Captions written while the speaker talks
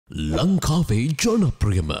ලංකාවේ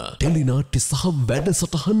ජනප්‍රියම ටෙලිනාට්‍ය සහ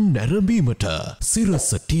වැඩසටහන් නැරඹීමට සිරස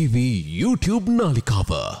TV YouTube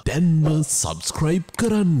නාලිකාව දැන්ම සබ්ස්ක්‍රයිබ්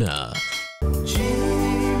කරන්න.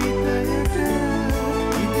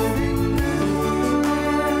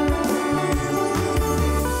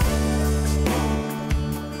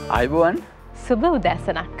 අයිබෝවන් සුබ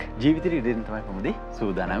උදෑසනක්. ජීවිතේ ඉදිරියෙන් තමයි පමුදී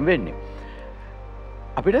සූදානම් වෙන්නේ.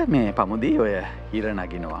 අපිට මේ පමුදී ඔය ඉර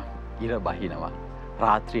නගිනවා, ඉර බහිනවා,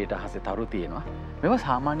 රාත්‍රියට අහසේ තරු තියෙනවා. මේවා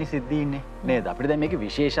සාමාන්‍ය සිද්ධීන්නේ නේද? අපිට දැන් මේකේ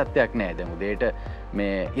විශේෂත්වයක් නැහැ. දැන් උදේට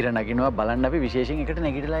මේ ඉර නගිනවා බලන්න අපි විශේෂයෙන් එකට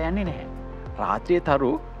නැගිටලා යන්නේ නැහැ. රාත්‍රියේ තරු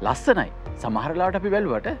ලස්සනයි. සමහර වෙලාවට අපි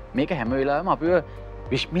බැලුවට මේක හැම වෙලාවෙම අපිව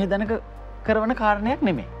විශ්මයජනක කරන කාරණයක්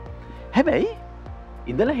නෙමෙයි. හැබැයි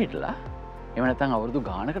ඉඳලා හිටලා එහෙම නැත්නම් අවුරුදු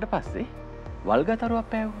ගානකට පස්සේ වල්ගතරුවක්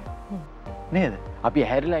පෑවුවා. නේද? අපි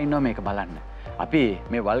ඇහැරිලා ඉන්නවා මේක බලන්න. අපි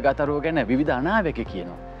මේ වල්ගතරුව ගැන විවිධ අනාවැක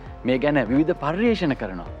කියනවා. මේ ගැන විවිධ පර්යේෂණ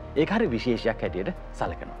කරනවා. ඒක හරි විශේෂයක් හැටියට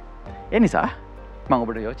සැලකනවා. ඒ නිසා මම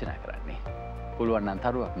ඔබට යෝජනා කරන්නේ පුළුවන් නම්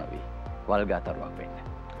තරුවක් නොවි වල්ගතරුවක් වෙන්න.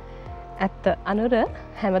 ඇත්ත අනුර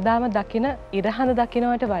හැමදාම දකින ඉරහන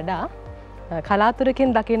දකින්නට වඩා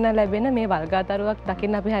කලාතුරකින් දකින්න ලැබෙන මේ වල්ගතරුවක්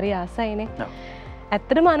දකින්න අපි හරි ආසයිනේ.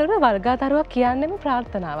 ඇත්තටම අනුර වල්ගතරුවක් කියන්නේම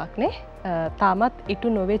ප්‍රාර්ථනාවක් නේ. තාමත්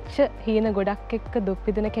ඉටු නොවෙච්ච හීන ගොඩක් එක්ක දුක්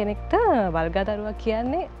විඳින කෙනෙක්ට වල්ගතරුවක්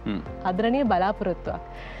කියන්නේ ආදරණීය බලාපොරොත්තුවක්.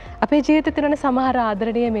 අපේ ජීවිතේ තියෙන සමහර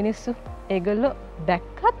ආදරණීය මිනිස්සු ඒගොල්ලෝ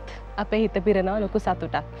දැක්කත් අපේ හිත පිරෙනවා ලොකු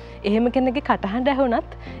සතුටක්. එහෙම කෙනෙක්ගේ කටහඬ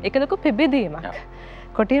ඇහුණත් ඒක ලොකු පෙබෙදීමක්.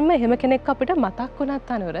 කොටින්ම එහෙම කෙනෙක් අපිට මතක්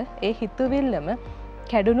වුණත් අනුර ඒ හිතුවිල්ලම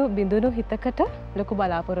කැඩුණු බිඳුණු හිතකට ලොකු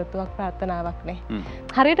බලාපොරොත්තුවක් ප්‍රාර්ථනාවක් නේ.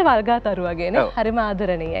 හරියට වල්ගතරුවගේ නේ. හරිම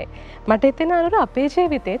ආදරණීයයි. මට හිතෙන අනුර අපේ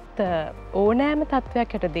ජීවිතෙත් ඕනෑම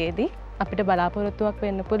තත්වයක් යටතේදී අපිට බලාපොරොත්තුවක්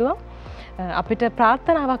වෙන්න පුළුවන්. අපිට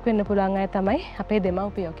ප්‍රාර්ථනාවක් වෙන්න පුළුවන් අය තමයි අපේ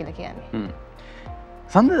දෙමව්පියෝ කියලා කියන්නේ.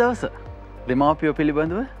 සඳ දවස දෙමව්පියෝ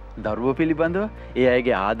පිළිබඳව, දරුවෝ පිළිබඳව, ඒ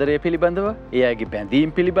අයගේ ආදරය පිළිබඳව, ඒ අයගේ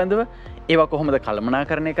බැඳීම් පිළිබඳව, ඒවා කොහොමද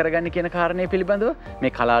කළමනාකරණය කරගන්නේ කියන කාරණේ පිළිබඳව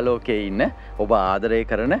මේ කලාලෝකයේ ඉන්න ඔබ ආදරය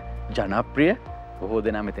කරන ජනප්‍රිය බොහෝ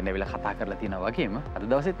දෙනා මෙතන ඇවිල්ලා කතා කරලා තියෙනවා වගේම අද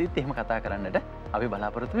දවසෙත් එහෙම කතා කරන්නට අපි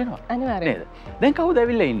බලාපොරොත්තු වෙනවා. අනිවාර්යයෙන්. නේද? දැන් කවුද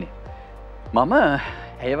ඇවිල්ලා ඉන්නේ? මම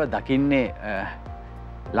ඇයව දකින්නේ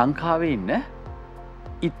ලංකාවේ ඉන්න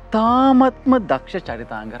ඉතාමත්ම දක්ෂ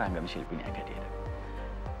චරිතාංග රංගන ශිල්පිනියක් හැටියට.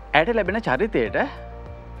 ඇයට ලැබෙන චරිතයට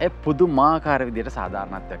පුදුමාකාර විදිහට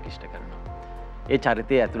සාධාරණත්වයක් ඉෂ්ට කරනවා. ඒ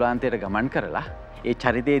චරිතයේ ඇතුළාන්තයට ගමන් කරලා ඒ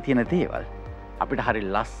චරිතයේ තියෙන දේවල් අපිට හරි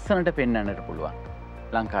ලස්සනට පෙන්වන්නට පුළුවන්.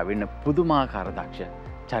 ලංකාවේ ඉන්න පුදුමාකාර දක්ෂ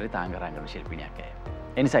චරිතාංග රංගන ශිල්පිනියක් ඇය.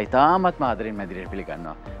 ඒ නිසා ඉතාමත්ම ආදරෙන් මැදිරියට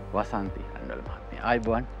පිළිගන්නවා වසන්ති රන්වල මහත්මිය.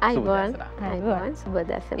 ආයිබෝන්. ආයිබෝන්. සුබ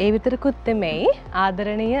දවසක්. ඒ විතරකුත් නෙමෙයි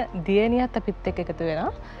ආදරණීය දියණියත් අපිත් එක්ක එකතු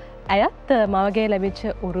වෙනවා. ඇයත් මවගේ ලැබිච්ච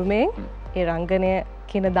උරුමයෙන් ඒ රංගනය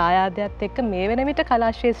කියන දායාදයත් එක්ක මේ වෙන විට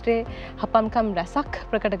කලා ශාස්ත්‍රයේ හපම්කම් රසක්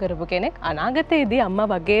ප්‍රකට කරපු කෙනෙක්. අනාගතයේදී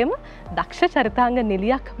අම්මා වගේම දක්ෂ චරිතාංග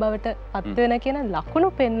නිලියක් බවට පත් වෙන කියන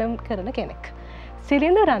ලකුණු පෙන්වම් කරන කෙනෙක්.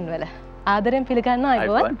 සිලිඳු රන්වල ආදරෙන් පිළිගන්න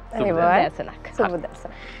අයවන් සුබදෑසනක්.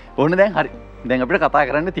 සුබදෑසනක්. ඕන දැන් හරි. දැන් අපිට කතා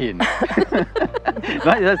කරන්න තියෙන්නේ.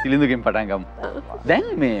 නේද? සිලිඳුගෙන් පටන් ගමු. දැන්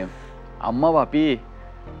මේ අම්මව අපි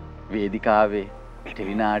වේදිකාවේ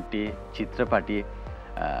ටෙලිනාට්‍යයේ චිත්‍රපටයේ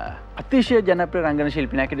අතිශය ජනප්‍රිය රංගන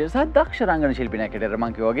ශිල්පිනියක් හැටියට සහ දක්ෂ රංගන ශිල්පිනියක් හැටියට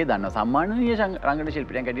මම කිව්වා වගේ දන්නවා. සම්මානීය රංගන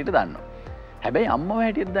ශිල්පිනියක් හැටියට දන්නවා. හැබැයි අම්මව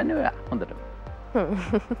හැටියට දන්නේ ඔයා හොඳටම.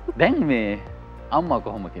 දැන් මේ අම්මා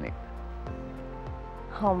කොහොම කෙනෙක්ද?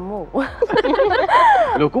 අම්මෝ.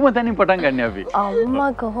 ලොකුම තැනින් පටන් ගන්න අපි. අම්මා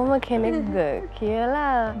කොහොම කෙනෙක්ද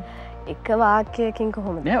කියලා එක වාක්‍යයකින්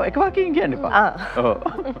කොහොමද? නෑ එක වාක්‍යකින් කියන්න එපා.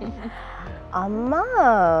 අම්මා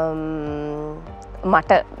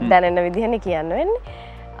මට දැනෙන විදිහනේ කියන්න වෙන්නේ.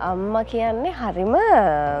 අම්මා කියන්නේ හරිම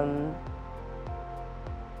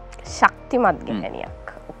ශක්තිමත්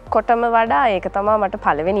ගැහණියක්. ඔක්කොටම වඩා ඒක තමයි මට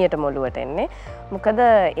පළවෙනියට මොළුවට එන්නේ. මොකද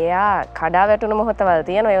එයා කඩා වැටුණු මොහොතවල්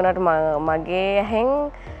තියෙනවා. ඒ උනට මගේ ඇහෙන්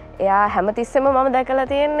එයා හැමතිස්සෙම මම දැකලා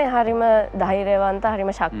තියෙන්නේ හරිම ධෛර්යවන්ත,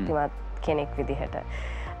 හරිම ශක්තිමත් කෙනෙක් විදිහට.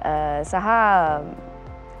 සහ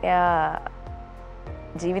එයා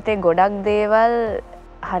ජීවිතේ ගොඩක් දේවල්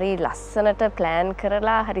හරි ලස්සනට ප්ලෑන්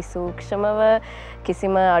කරලා හරි සූක්ෂමව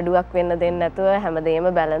කිසිම අඩුවක් වෙන්න දෙන්නේ නැතුව හැමදේම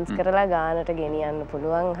බැලන්ස් කරලා ගානට ගෙනියන්න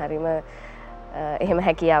පුළුවන් හරිම එහෙම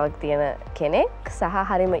හැකියාවක් තියෙන කෙනෙක් සහ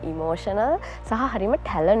හරිම ඉමෝෂනල් සහ හරිම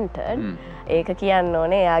ටැලන්ටඩ්. ඒක කියන්න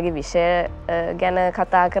ඕනේ එයාගේ විෂය ගැන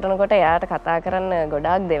කතා කරනකොට එයාට කතා කරන්න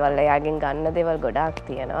ගොඩාක් දේවල් එයාගෙන් ගන්න දේවල් ගොඩාක්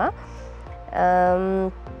තියෙනවා.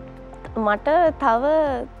 මට තව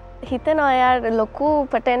හිතනවා එයාට ලොකු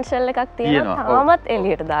පොටෙන්ෂල් එකක් තියෙනවා තාමත්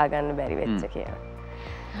එළියට දාගන්න බැරි වෙච්ච කියලා.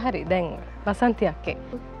 හරි දැන් වසන්ති අක්කේ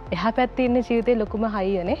එහා පැත්තේ ඉන්න ජීවිතේ ලොකුම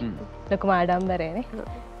හයියනේ. ලොකුම ආඩම්බරයනේ.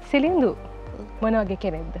 සිලින්දු මොන වගේ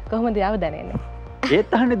කෙනෙක්ද? කොහොමද යාව දැනෙන්නේ?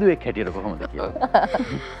 ඒත් අහන්නේ දුවෙක් හැටියට කොහොමද කියලා.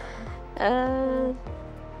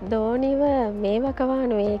 දෝනිව මේව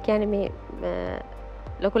කවානු ඒ කියන්නේ මේ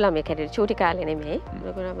ලොකු ළමයෙක් හැටියට චූටි කාලේ නෙමෙයි.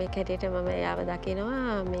 ලොකු ළමයෙක් හැටියට මම යාව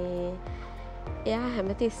දකිනවා මේ එයා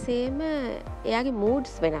හැමතිස්සෙම එයාගේ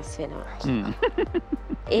moods වෙනස් වෙනවා.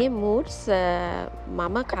 ඒ moods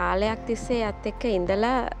මම කාලයක් තිස්සේ යත් එක්ක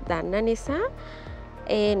ඉඳලා දන්න නිසා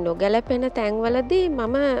ඒ නොගැලපෙන තැන්වලදී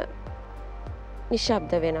මම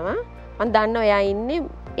නිශ්ශබ්ද වෙනවා. මම දන්නවා එයා ඉන්නේ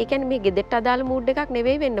ඒ කියන්නේ මේ ගෙදරට අදාළ mood එකක්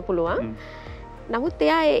නෙවෙයි වෙන්න පුළුවන්. නමුත්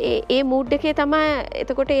එයා ඒ මූඩ් එකේ තමයි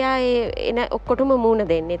එතකොට එයා එන ඔක්කොටම මූණ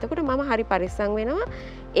දෙන්නේ. එතකොට මම හරි පරිස්සම් වෙනවා.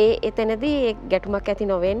 එතනදී ගැටුමක් ඇති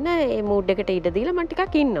නොවෙන්න ඒ මූඩ් එකට ඉඩ දීලා මම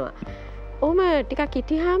ටිකක් ඉන්නවා. ඔහොම ටිකක්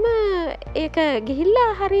හිටියාම ඒක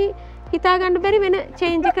ගිහිල්ලා හරි හිතා ගන්න බැරි වෙන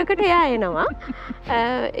චේන්ජ් එකකට එයා එනවා.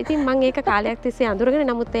 ඉතින් මම ඒක කාලයක් තිස්සේ අඳුරගෙන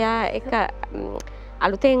නමුත් එයා එක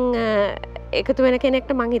අලුතෙන් එකතු වෙන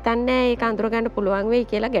කෙනෙක්ට මං හිතන්නේ ඒක අඳුර ගන්න පුළුවන් වෙයි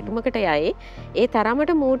කියලා ගැටුමකට යයි. ඒ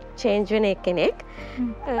තරමට මූඩ් චේන්ජ් වෙන කෙනෙක්.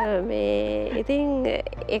 මේ ඉතින්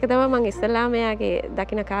ඒක තමයි මං ඉස්සෙල්ලාම එයාගේ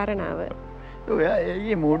දකින්න කාරණාව. ඔයා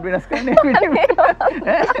ඒ මූඩ් වෙනස් කරන්නේ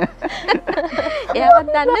එයාවත්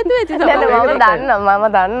දන්නේ නැතුව ඉතින් මම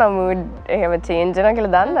දන්නා මූඩ් එහෙම චේන්ජ් වෙනවා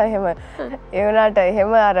කියලා දන්නා. එහෙම ඒ වුණාට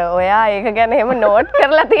එහෙම අර ඔයා ඒක ගැන එහෙම නෝට්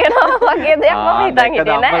කරලා තියෙනවා වගේ දෙයක් මම හිතන්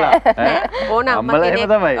හිටියේ නෑ. ඕන අම්මා කෙනෙක්.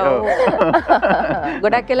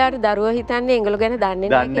 ගොඩක් වෙලාවට දරුවෝ හිතන්නේ ඒගොල්ලෝ ගැන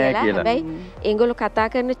දන්නේ නැහැ කියලා. හැබැයි ඒගොල්ලෝ කතා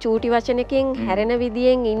කරන චූටි වචනකින් හැරෙන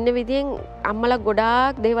විදියෙන් ඉන්න විදියෙන් අම්මලා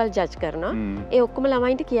ගොඩාක් දේවල් ජජ් කරනවා. ඒ ඔක්කොම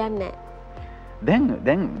ළමයින්ට කියන්නේ නැහැ.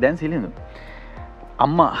 දැන් සිලින්දු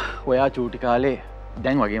අම්මා ඔයා චූටි කාලේ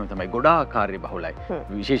දැන් වගේම තමයි ගොඩාක් කාර්ය බහුලයි.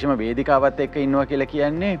 විශේෂම වේදිකාවත් එක්ක ඉන්නවා කියලා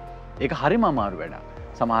කියන්නේ ඒක හරිම අමාරු වැඩක්.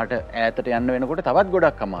 සමහරට ඈතට යන්න වෙනකොට තවත්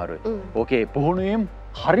ගොඩක් අමාරුයි. ඕකේ පුහුණුවීම්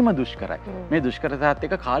හරිම දුෂ්කරයි. මේ දුෂ්කරතාවත්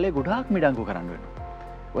එක්ක කාලේ ගොඩාක් මිඩංගු කරන්න වෙනවා.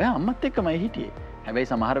 ඔයා අම්මත් එක්කමයි හිටියේ.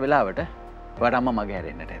 හැබැයි සමහර වෙලාවට ඔයාට අම්මා මගේ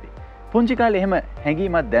හැරෙන්නට ඇති. පුංචි කාලේ එහෙම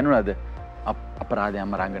හැඟීමක් දැනුණාද? අපරාධය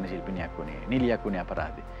අම්මා රංගන ශිල්පිනියක් වුණේ, නිලියක් වුණේ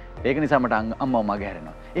අපරාධේ. ඒක නිසා මට අම්මව මග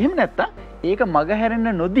හැරෙනවා. එහෙම නැත්තම් ඒක මග හැරෙන්න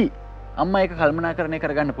නොදී අම්මා ඒක කල්පනාකරණය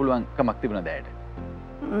කරගන්න පුළුවන් කමක් තිබුණාද ඇයට?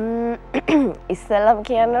 ඉස්සෙල්ලාම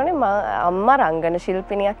කියන්න ඕනේ අම්මා රංගන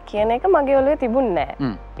ශිල්පිනියක් කියන එක මගේ ඔළුවේ තිබුණේ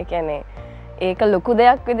නැහැ. ඒ කියන්නේ ඒක ලොකු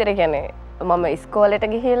දෙයක් විදිහට කියන්නේ මම ඉස්කෝලේට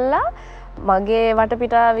ගිහිල්ලා මගේ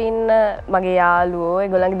වටපිටාවේ ඉන්න මගේ යාළුවෝ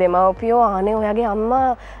ඒගොල්ලන්ගේ දෙමව්පියෝ අනේ ඔයාගේ අම්මා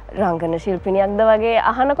රංගන ශිල්පිනියක්ද වගේ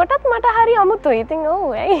අහනකොටත් මට හරි අමුතුයි. ඉතින්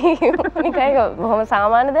ඔව් ඇයි නිකන් බොහොම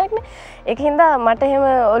සාමාන්‍ය දෙයක් නේ. ඒකින්ද මට එහෙම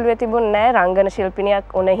ඔළුවේ තිබුණේ නැහැ රංගන ශිල්පිනියක්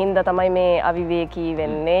උන හින්දා තමයි මේ අවිවේකී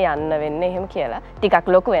වෙන්නේ යන්න වෙන්නේ එහෙම කියලා. ටිකක්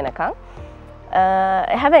ලොකු වෙනකන්.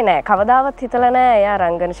 හැබැයි නෑ කවදාවත් හිතලා නෑ එයා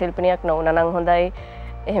රංගන ශිල්පිනියක් නොවුනා නම් හොඳයි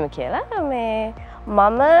එහෙම කියලා. මේ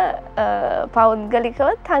මම පෞද්ගලිකව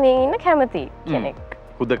තනියෙන් ඉන්න කැමති කෙනෙක්.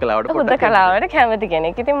 හුදකලාවට කැමති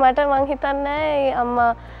කෙනෙක්. ඉතින් මට මං හිතන්නේ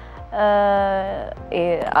අම්මා ඒ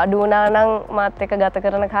අඩු වුණා නම් මාත් එක්ක ගත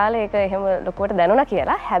කරන කාලේ ඒක එහෙම ලොකුවට දැනුණා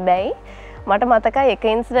කියලා. හැබැයි මට මතකයි එක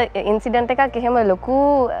ඉන්සිඩන්ට් එකක් එහෙම ලොකු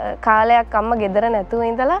කාලයක් අම්මා ගෙදර නැතුව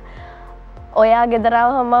ඉඳලා ඔයා ගෙදර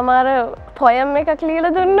ආවම මම අර පොයම් එකක්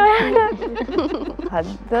ලියලා දුන්නා ඔයාට.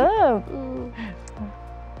 හද්ද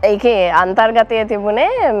ඒකේ අන්තර්ගතය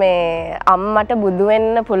තිබුණේ මේ අම්මට බුදු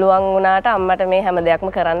වෙන්න පුළුවන් වුණාට අම්මට මේ හැම දෙයක්ම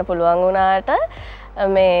කරන්න පුළුවන් වුණාට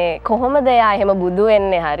මේ කොහොමද එයා එහෙම බුදු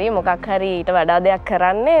වෙන්නේ හරි මොකක් හරි ඊට වඩා දෙයක්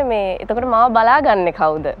කරන්නේ මේ එතකොට මාව බලාගන්නේ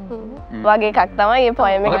කවුද වගේ එකක් තමයි මේ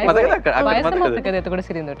පොයම් එක. වයස මොකක්ද එතකොට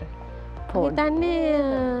සිරින්දට? හිතන්නේ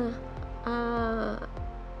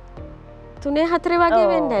 3-4 වගේ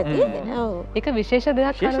වෙන්න ඇති. ඔව්. ඒක විශේෂ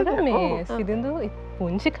දෙයක් අනුර මේ සිරින්දු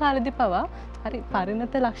පුංචි කාලෙදි පවා හරි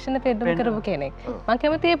පරිණත ලක්ෂණ පෙන්නුම් කරපු කෙනෙක්. මම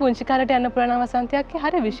කැමති මේ පුංචි කාලේට යන්න පුළුවන් වසන්තියක්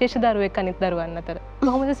හරි විශේෂ දරුවෙක් අනිත් දරුවන් අතර.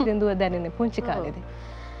 කොහොමද සිරින්දුව දැනෙන්නේ පුංචි කාලේදී?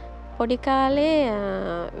 පොඩි කාලේ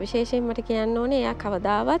විශේෂයෙන් මට කියන්න ඕනේ එයා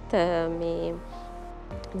කවදාවත් මේ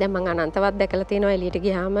දැන් මම අනන්තවත් දැකලා තියෙනවා එළියට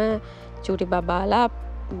ගියාම චූටි බබාලා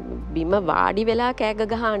බිම වාඩි වෙලා කෑග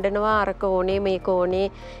ගහ අඬනවා අරක ඕනේ මේක ඕනේ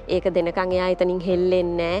ඒක දෙනකන් එයා එතනින්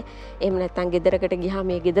හෙල්ලෙන්නේ නැහැ. එහෙම නැත්නම් ගෙදරකට ගියාම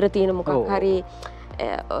මේ ගෙදර තියෙන මොකක් හරි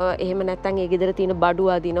එහෙම නැත්නම් ඒ ගෙදර තියෙන බඩු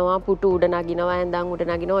අදිනවා පුටු උඩ නගිනවා ඇඳන් උඩ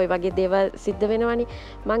නගිනවා ඔය වගේ දේවල් සිද්ධ වෙනවනේ.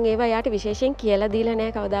 මම ඒවා යාට විශේෂයෙන් කියලා දීලා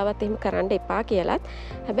නැහැ කවදාවත් එහෙම කරන්න එපා කියලාත්.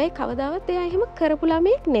 හැබැයි කවදාවත් එයා එහෙම කරපු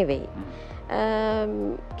ළමෙක් නෙවෙයි.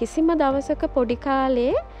 කිසිම දවසක පොඩි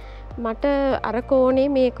කාලේ මට අර කෝණේ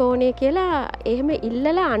මේ කෝණේ කියලා එහෙම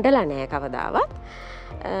ඉල්ලලා අඬලා නැහැ කවදාවත්.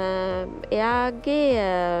 එයාගේ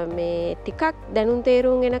මේ ටිකක් දැනුම්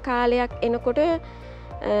තේරුම් එන කාලයක් එනකොට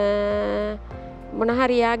මොන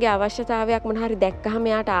හරි යාගේ අවශ්‍යතාවයක් මොන හරි දැක්කහම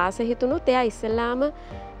යාට ආස හිතුනොත් එයා ඉස්සෙල්ලාම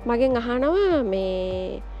මගෙන් අහනවා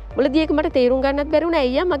මේ මුලදී ඒක මට තේරුම් ගන්නත් බැරි වුණා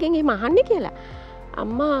අයියා මගෙන් එහෙම අහන්නේ කියලා.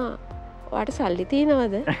 අම්මා ඔයාට සල්ලි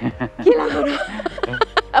තියනවද කියලා අහනවා.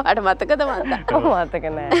 ඔයාට මතකද මන්ද? මතක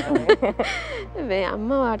නෑ. මේ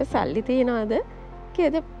අම්මා ඔයාට සල්ලි තියනවද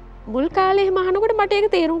කියලා මුල් කාලේ එහෙම අහනකොට මට ඒක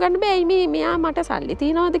තේරුම් ගන්න බෑ. ඇයි මේ මෙයා මට සල්ලි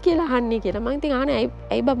තියනවද කියලා අහන්නේ කියලා. මම ඉතින් අහන්නේ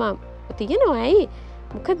ඇයි බබා තියනවා ඇයි?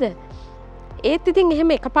 මොකද ඒත් ඉතින්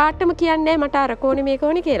එහෙම එකපාරටම කියන්නේ මට අර කෝණේ මේ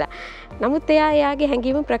කෝණේ කියලා. නමුත් එයා එයාගේ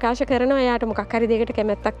හැඟීම ප්‍රකාශ කරනවා. එයාට මොකක් හරි දෙයකට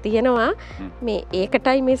කැමැත්තක් තියෙනවා. මේ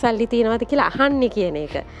ඒකටයි මේ සල්ලි තියනවාද කියලා අහන්නේ කියන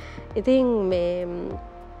එක. ඉතින් මේ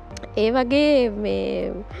ඒ වගේ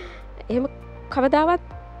මේ එහෙම කවදාවත්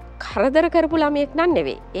කරදර කරපු ළමයෙක් නන්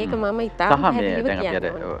නෙවෙයි. ඒක මම ඉතාලම පැහැදිලිව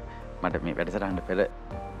කියනවා. මට මේ වැඩසටහනට පෙර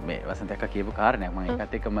මේ වසන්ත අක්කා කියපු කාරණයක් මම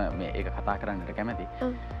ඒකත් එක්කම මේ ඒක කතා කරන්නට කැමතියි.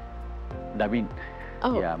 ඩබින්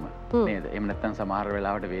යාම නේද? එහෙම නැත්නම් සමහර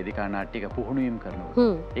වෙලාවට වේදිකා නාට්‍යයක පුහුණුවීම් කරනවා.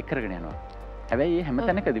 ඒක කරගෙන යනවා. හැබැයි මේ හැම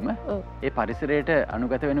තැනකදීම ඒ පරිසරයට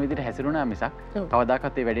අනුගත වෙන විදිහට හැසිරුණා මිසක්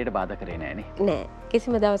කවදාකවත් ඒ වැඩේට බාධා කරේ නෑ නේ. නෑ.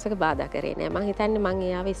 කිසිම දවසක බාධා කරේ නෑ. මං හිතන්නේ මං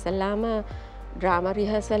එයාව ඉස්සල්ලාම ඩ්‍රාමා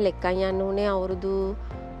රිහර්සල් එක්කන් යන්න උනේ අවුරුදු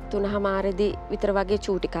 3මාරදී විතර වගේ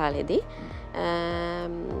චූටි කාලෙදී.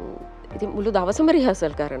 ඉතින් මුළු දවසම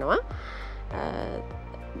රිහර්සල් කරනවා.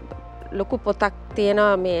 ලොකු පොතක්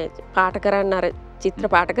තියෙනවා මේ පාට කරන්න අර චිත්‍ර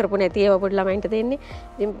පාට කරපු නැති ඒවා පොඩි ළමයින්ට දෙන්නේ.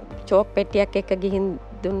 ඉතින් චෝක් පෙට්ටියක් එක්ක ගිහින්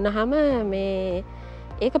දුන්නාම මේ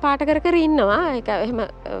ඒක පාට කර කර ඉන්නවා. ඒක එහෙම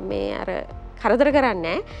මේ අර කරදර කරන්නේ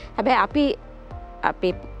නැහැ. හැබැයි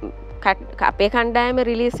අපි අපේ කණ්ඩායම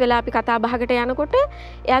රිලීස් වෙලා අපි කතා බහකට යනකොට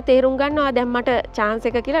එයා තේරුම් ගන්නවා දැන් මට chance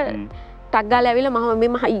එක කියලා ටක් ගාලා ඇවිල්ලා මම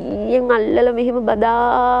මෙම හයියෙන් අල්ලලා මෙහෙම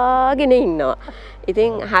බදාගෙන ඉන්නවා.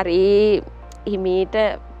 ඉතින් හරි හිමීට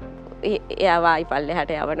එයාව ආයි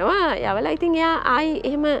පල්ලෙහාට යවනවා. යවලා ඉතින් එයා ආයි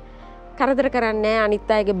එහෙම කරදර කරන්නේ නැහැ.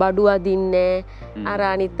 අනිත් අයගේ බඩු අදින්නේ අර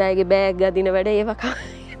අනිත් අයගේ බෑග් අදින වැඩ ඒව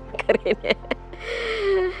කරේ නැහැ.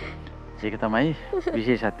 ඒක තමයි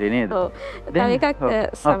විශේෂත්වය නේද? ඔව්. තව එකක්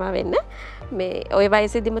සම වෙන්න. මේ ওই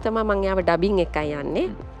වයසේදීම තමයි මම යාව ඩබින් එකයි යන්නේ.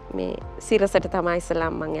 මේ සිරසට තමයි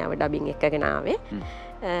ඉස්සලාම් මම යාව ඩබින් එකගෙන ආවේ.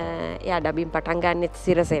 එයා ඩබින් පටන් ගන්නෙත්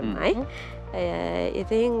සිරසෙන්මයි.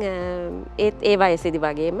 ඉතින් ඒත් ඒ වයසේදී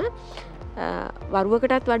වගේම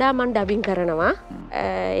වරුවකටත් වඩා මම ඩබින් කරනවා.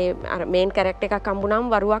 අර මේන් කැරක්ටර් එකක්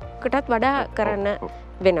හම්බුනම වරුවකටත් වඩා කරන්න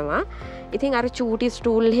වෙනවා. ඉතින් අර චූටි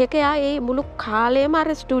ස්ටූල් එක යා ඒ මුළු කාලෙම අර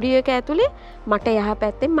ස්ටුඩියෝ එක ඇතුලේ මට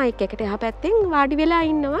යහපැත්තෙන් මයික් එකට යහපැත්තෙන් වාඩි වෙලා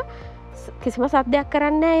ඉන්නවා. කිසිම සද්දයක්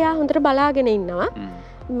කරන්නේ නැහැ. යා හොඳට බලාගෙන ඉන්නවා.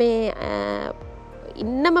 මේ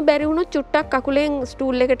ඉන්නම බැරි වුණොත් චුට්ටක් කකුලෙන්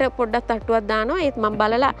ස්ටූල් එකට පොඩ්ඩක් තට්ටුවක් දානවා. ඒත් මම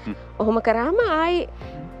බලලා ඔහොම කරාම ආයි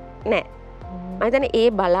නෑ. මම හිතන්නේ ඒ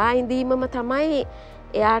බලා ඉඳීමම තමයි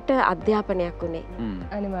එයාට අධ්‍යාපනයක් උනේ.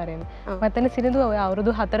 අනිවාර්යෙන්ම. මතන සිරිඳු ඔය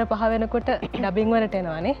අවුරුදු 4-5 වෙනකොට ඩබින් වලට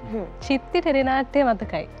එනවානේ. චිත්ති ටෙලිනාට්‍ය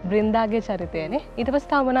මතකයි. බ්‍රින්දාගේ චරිතයනේ. ඊට පස්සේ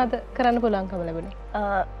තව මොනවද කරන්න පුළුවන්කම ලැබුණේ?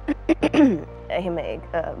 එහෙම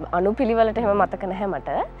අනුපිළිවෙලට එහෙම මතක නැහැ මට.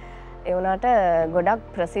 ඒ වුණාට ගොඩක්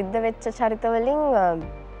ප්‍රසිද්ධ වෙච්ච චරිත වලින්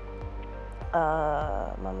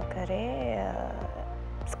මම කරේ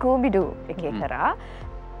ස්කූබිඩු එකේ කරා.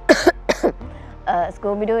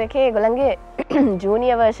 ස්කූබිඩු එකේ ඒගොල්ලන්ගේ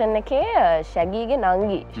ජූනියර් වර්ෂන් එකේ ශැගීගේ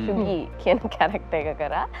නංගි ශුගී කියන කැරක්ටර් එක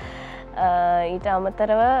කරා. ඊට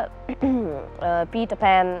අමතරව පීටර්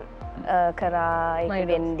පෑන් කරා, ඒක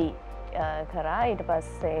වෙන්ඩි කරා. ඊට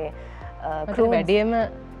පස්සේ වැඩියම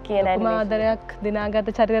කියන ආදරයක් දිනාගත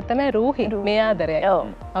චරිතය තමයි රූහි. මේ ආදරයයි.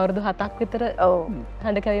 අවුරුදු 7ක් විතර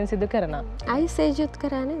හඬ කැවීම සිදු කරනවා. අයිස් ඒජ්ත්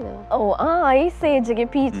කරා නේද? ඔව් අයිස් ඒජ්ගේ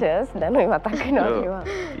ෆීචර්ස් දැන් ඔය මතක් වෙනවා ඒවා.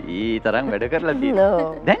 ඊ තරම් වැඩ කරලා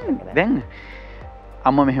තියෙනවා. දැන්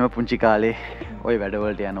අම්මා මෙහෙම පුංචි කාලේ ওই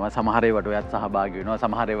වැඩවලට යනවා. සමහර ඒවාට ඔයත් සහභාගී වෙනවා.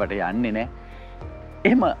 සමහර ඒවාට යන්නේ නැහැ.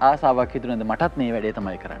 එහෙම ආසාවක් හිතුනද මටත් මේ වැඩේ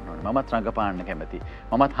තමයි කරන්න ඕනේ. මමත් රංගපාන්න කැමති.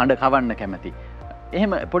 මමත් හඬ කවන්න කැමති.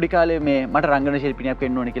 එහෙම පොඩි කාලේ මේ මට රංගන ශිල්පිනියක්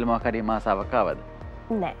වෙන්න ඕනේ කියලා මොකක් හරි ආසාවක් ආවද?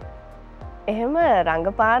 නෑ. එහෙම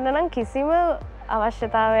රංගපාන්න නම් කිසිම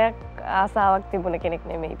අවශ්‍යතාවයක් ආසාවක් තිබුණ කෙනෙක්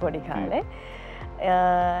නෙමෙයි පොඩි කාලේ.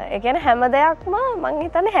 ඒ කියන්නේ හැම දෙයක්ම මං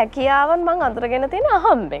හිතන්නේ හැකියාවන් මං අඳුරගෙන තියෙන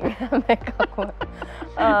අහම්බෙන් හැම එකක්ම.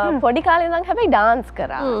 පොඩි කාලේ ඉඳන් හැබැයි ඩාන්ස්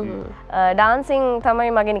කරා. ඩාන්සින්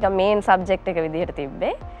තමයි මගේ නිකන් මේන් සබ්ජෙක්ට් එක විදිහට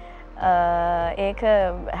තිබ්බේ. ඒක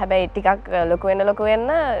හැබැයි ටිකක් ලොකු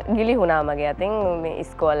වෙන්න ගිලි වුණා මගේ අතින් මේ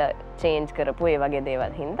ඉස්කෝල චේන්ජ් කරපු ඒ වගේ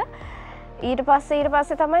දේවල් හින්දා. ඊට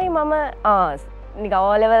පස්සේ තමයි මම නිකන්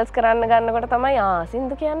O levels කරන්න ගන්නකොට තමයි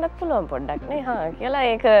සින්දු කියන්නත් පුළුවන් පොඩ්ඩක් නේ කියලා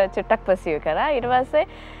ඒක චුට්ටක් පස්සිය කරා. ඊට පස්සේ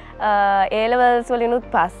A levels වලිනුත්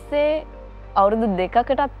පස්සේ අවුරුදු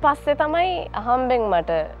 2කටත් පස්සේ තමයි අහම්බෙන්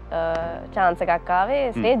මට chance එකක් ආවේ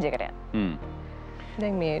ස්ටේජ් එකට යන්න.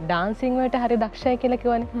 දැන් මේ ඩාන්සින් වලට හරි දක්ෂයි කියලා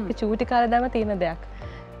කිව්වනේ. චූටි කාලේ දාම තියෙන දෙයක්.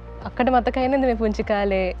 අක්කට මතකයි නේද මේ පුංචි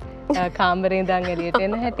කාලේ කාමරේ ඉඳන් එළියට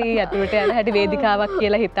එන හැටි, අතුරට යන හැටි වේදිකාවක්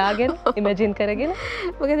කියලා හිතාගෙන ඉමේජින් කරගෙන.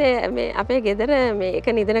 මොකද මේ අපේ ගෙදර මේ එක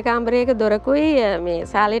නිදන කාමරයක දොරකුයි මේ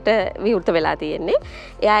සාලෙට විවෘත වෙලා තියෙන්නේ.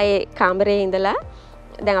 එයා ඒ කාමරේ ඉඳලා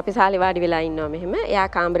දැන් අපි සාලේ වාඩි වෙලා ඉන්නවා මෙහෙම. එයා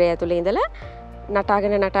කාමරය ඇතුලේ ඉඳලා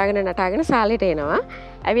නටාගෙන සාලෙට එනවා.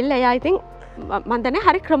 ඇවිල්ලා එයා ඉතින් මම දන්නේ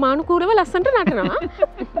හරි ක්‍රමානුකූලව ලස්සනට නටනවා.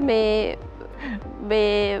 මේ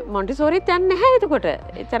මොන්ටිසෝරිත් යන්නේ නැහැ එතකොට.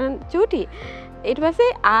 එතරම් චූටි. ඊට පස්සේ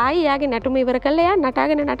ආයි යාගේ නැටුම ඉවර කළා. එයා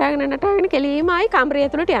නටාගෙන කෙලීම ආයි කාමරය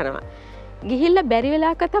ඇතුළට යනවා. ගිහිල්ලා බැරි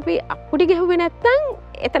වෙලාවකට අපි අප්පුඩි ගැහුවේ නැත්තම්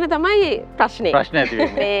එතන තමයි ප්‍රශ්නේ. ප්‍රශ්න ඇති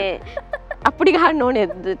වෙන්නේ. අප්පුඩි ගහන්න ඕනේ.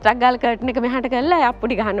 ට්‍රක් ගාල් කර්ටන් එක මෙහාට කරලා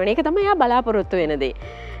අප්පුඩි ගහන්න ඕනේ. ඒක තමයි එයා බලාපොරොත්තු වෙන දේ.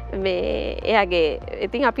 මේ එයාගේ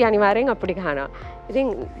ඉතින් අපි අනිවාර්යෙන් අප්පුඩි ගහනවා. ඉතින්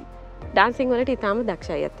ඩාන්සින් වලට ඉතාම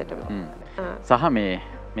දක්ෂයි ඇත්තටම. සහ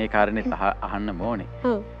මේ කාරණෙත් අහන්න ඕනේ.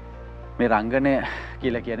 මේ රංගනය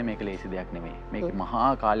කියලා කියන්නේ මේක ලේසි දෙයක් නෙමෙයි. මේක මහා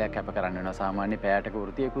කාලයක් කැප කරන්න වෙනවා. සාමාන්‍ය පැයටක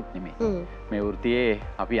වෘතියකුත් නෙමෙයි. මේ වෘතියේ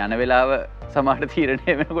අපි යන වෙලාව සමහර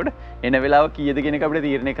තීරණය වෙනකොට එන වෙලාව කීයද කියන එක අපිට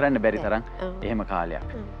තීරණය කරන්න බැරි තරම් එහෙම කාලයක්.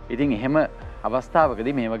 ඉතින් එහෙම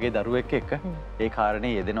අවස්ථාවකදී මේ වගේ දරුවෙක් එක්ක ඒ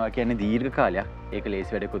කාරණේ යෙදෙනවා කියන්නේ දීර්ඝ කාලයක්. ඒක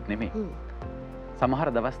ලේසි වැඩකුත් නෙමෙයි. සමහර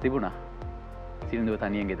දවස් තිබුණා. සිරිඳුව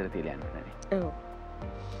තනියෙන් ගෙදර තියලා යන්න නැනේ.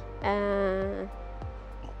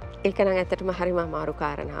 ඒක නම් ඇත්තටම හරිම අමාරු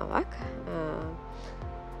කාරණාවක්.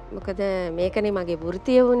 මොකද මේකනේ මගේ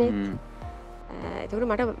වෘත්තිය වුණේ. ඒකට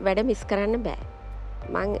මට වැඩ මිස් කරන්න බෑ.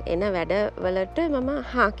 මං එන වැඩවලට මම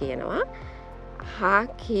හා කියනවා. හා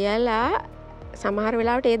කියලා සමහර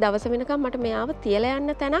වෙලාවට ඒ දවස වෙනකම් මට මෙයාව තියලා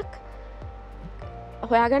යන්න තැනක්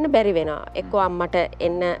හොයාගන්න බැරි වෙනවා. එක්කෝ අම්මට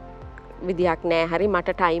එන්න විදියක් නෑ. හරි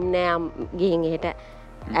මට ටයිම් නෑ ගිහින් එහෙට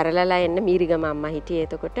ඇරලලා එන්න මීරිගම අම්මා හිටියේ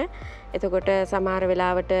එතකොට සමහර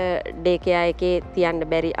වෙලාවට ඩේකයා එකේ තියන්න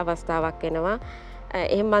බැරි අවස්ථාවක් එනවා.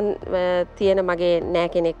 එහෙම තියෙන මගේ නෑ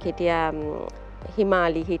කෙනෙක් හිටියා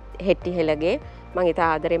හිමාලි හෙට්ටි හෙලගේ. මං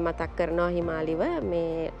ඉතා ආදරෙන් මතක් කරනවා හිමාලිව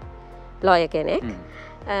මේ ලොය කෙනෙක්.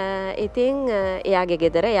 ඉතින් එයාගේ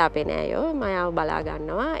ගෙදර එයාපේ නෑයෝ මයාව බලා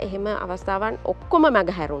ගන්නවා. එහෙම අවස්ථාවන් ඔක්කොම මග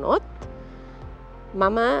හැරුණොත්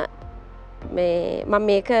මම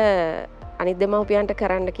මේක අනිත් දෙමව්පියන්ට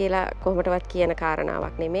කරන්න කියලා කොහොමටවත් කියන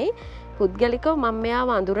කාරණාවක් නෙමෙයි. පුද්ගලිකව මම මෙයාව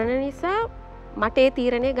අඳුරන නිසා මට ඒ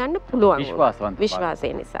තීරණය ගන්න පුළුවන්.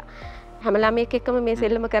 විශ්වාසය නිසා. හැම ළමයෙක් එක්කම මේ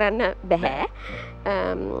සෙල්ලම කරන්න බෑ.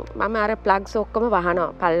 මම අර ප්ලග්ස් ඔක්කොම වහනවා.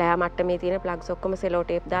 පල්ලෙහා මට්ටමේ තියෙන ප්ලග්ස් ඔක්කොම සෙලෝ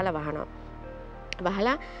ටේප් දාලා වහනවා.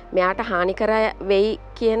 වහලා මෙයාට හානි කර වෙයි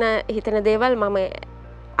කියන හිතන දේවල් මම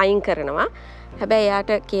අයින් කරනවා. හැබැයි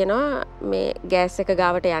එයාට කියනවා මේ ගෑස් එක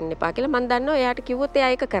ගාවට යන්න එපා කියලා. මම දන්නවා එයාට කිව්වොත්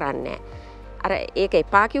එයා ඒක කරන්නේ නැහැ. අර ඒක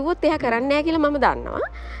එපා කිව්වොත් එයා කරන්නේ නැහැ කියලා මම දන්නවා.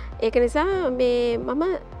 ඒක නිසා මම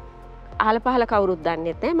අහල පහල කවුරුත්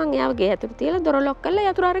දන්නෙත් නැහැ. මම එයාව ගේ ඇතුළට තියලා දොර ලොක්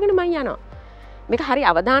කරලා යතුරු අරගෙන මම යනවා. මේක හරි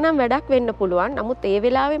අවදානම් වැඩක් වෙන්න පුළුවන්. නමුත් ඒ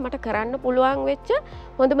වෙලාවේ මට කරන්න පුළුවන් වෙච්ච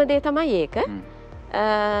හොඳම දේ තමයි ඒක.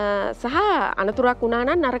 සහ අනතුරක් වුණා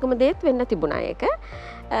නම් නරකම දේත් වෙන්න තිබුණා ඒක.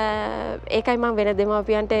 ඒකයි මම වෙන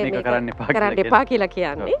දෙමව්පියන්ට මේක කරන්න එපා කියලා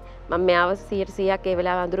කියන්නේ. මම මෙයාව 100%ක් ඒ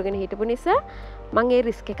වෙලාව අඳුරගෙන හිටපු නිසා මම ඒ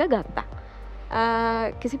රිස්ක් එක ගත්තා.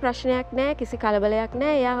 කිසි ප්‍රශ්නයක් නැහැ, කිසි කලබලයක්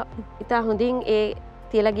නැහැ. එයා ඉතා හොඳින් ඒ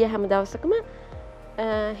තියලා ගිය හැම දවසකම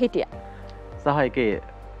හිටියා. සහ ඒකේ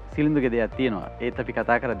සිලිඳුගේ දෙයක් තියෙනවා. ඒත් අපි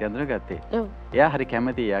කතා කරද්දී අඳුනගත්තේ. එයා හරි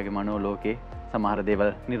කැමති එයාගේ මනෝලෝකේ සමහර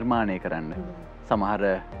දේවල් නිර්මාණය කරන්න. සමහර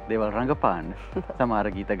දේවල් රඟපාන්න.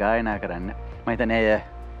 සමහර ගීත ගායනා කරන්න. මම හිතන්නේ අය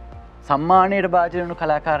සම්මානයට භාජනය වුණු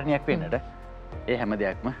කලාකාරණියක් වෙන්නට ඒ හැම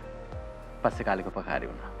දෙයක්ම පස්සේ කාලෙක උපකාරී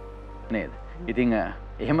වුණා. නේද? ඉතින්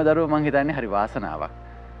එහෙම දරුවෝ මං හිතන්නේ හරි වාසනාවක්.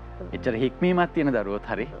 එච්චර හික්මීමක් තියෙන දරුවොත්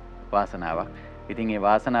හරි වාසනාවක්. ඉතින් ඒ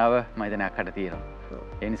වාසනාව මම හිතන්නේ අක්කට තියෙනවා.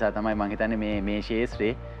 ඒ නිසා තමයි මං හිතන්නේ මේ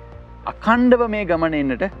ශාස්ත්‍රයේ අඛණ්ඩව මේ ගමන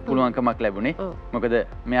එන්නට පුළුවන්කමක් ලැබුණේ. මොකද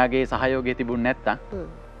මෙයාගේ සහයෝගය තිබුණ නැත්තම්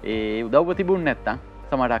ඒ උදව්ව තිබුණ නැත්තම්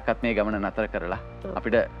සමහර අක්කත් මේ ගමන නතර කරලා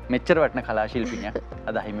අපිට මෙච්චර වටින කලා ශිල්පිනියක්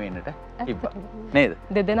අද හිමි වෙන්නට තිබ්බා. නේද?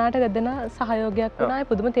 දෙදෙනාට දෙදෙනා සහයෝගයක් වුණා.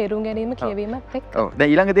 පුදුම තේරුම් ගැනීම කියවීමත් එක්ක. ඔව්. දැන්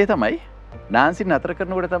ඊළඟ දේ තමයි ඩාන්සින් නතර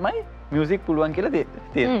කරනකොට තමයි මියුසික් පුළුවන් කියලා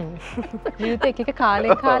තේරෙන්නේ. ජීවිතේ එක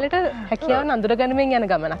කාලෙන් කාලෙට හැකියාව නඳුර ගනිමින් යන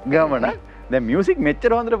ගමනක්. දැන් මියුසික්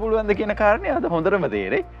මෙච්චර හොඳට පුළුවන්ද කියන කාරණේ අද හොඳටම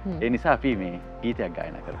තේරෙයි. ඒ නිසා අපි මේ ගීතයක්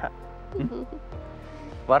ගායනා කරා.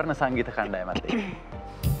 වර්ණ සංගීත කණ්ඩායමත් එක්ක.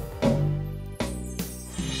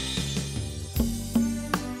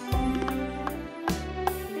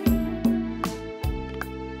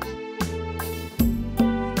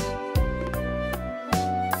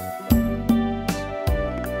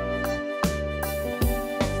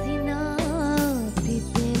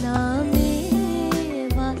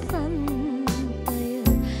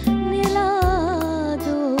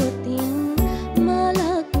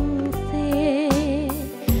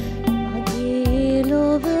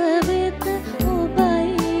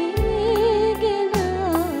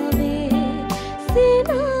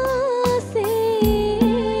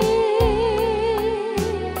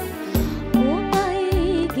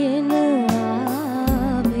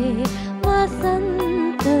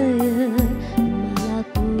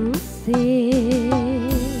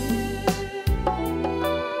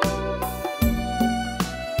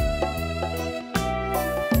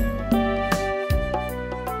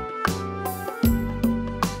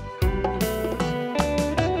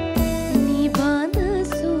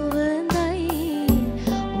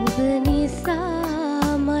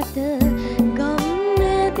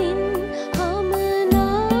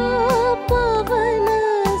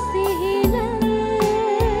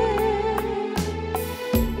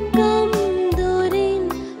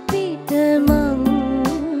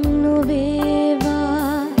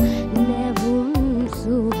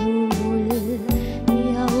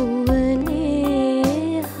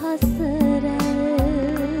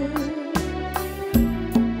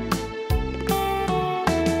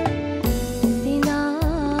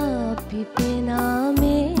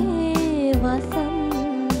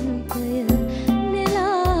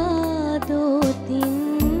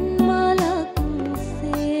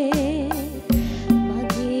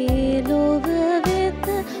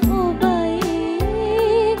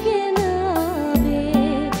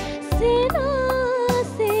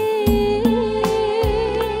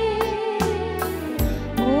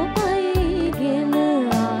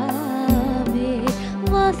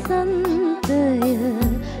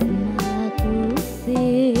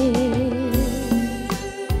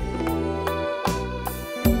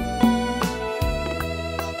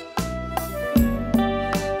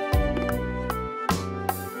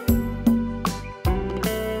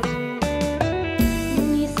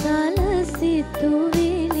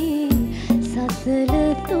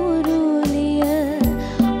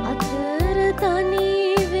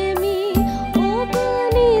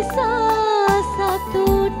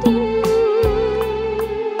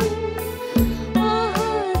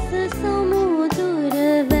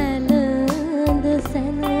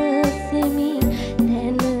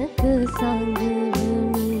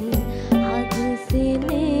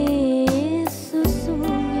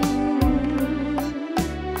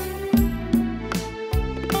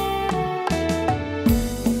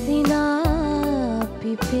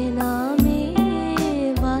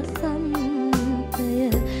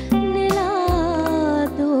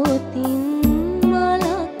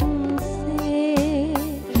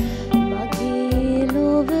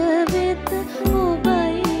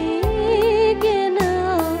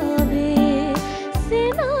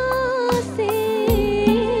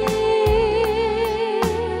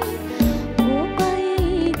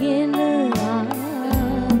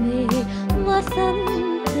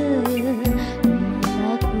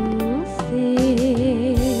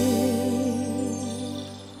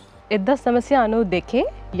 1992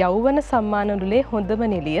 යෞවන සම්මාන උළෙලේ හොඳම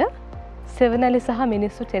නිළිය සෙවනැලි සහ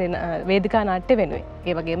මිනිස්සු වේදිකා නාට්‍ය වෙනුවෙන්.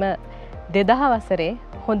 ඒ වගේම 2000 වසරේ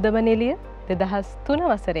හොඳම නිළිය,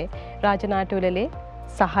 2003 වසරේ රාජනාට්‍ය උළෙලේ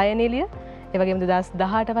සහාය නිළිය, ඒ වගේම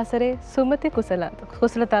 2018 වසරේ සුමති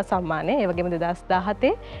කුසලතා සම්මානය, ඒ වගේම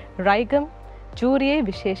 2017 රයිගම් ජූරියේ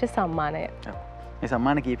විශේෂ සම්මානය. මේ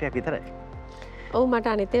සම්මාන කීපයක් විතරයි. ඔව් මට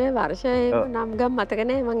අනිත් ඒවා වර්ෂය නම් ගම් මතක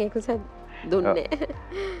නැහැ මම ඒකස දුන්නේ.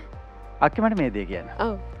 අක්කි මට මේ දේ කියන්න.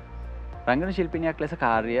 ඔව්. රංගන ශිල්පිනියක් ලෙස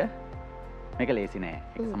කාර්ය මේක ලේසි නෑ.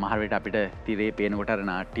 සමහර විට අපිට තිරේ පේනකොට අර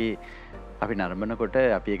නාට්‍ය අපි නරඹනකොට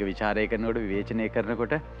අපි ඒක ਵਿਚාරය කරනකොට විවේචනය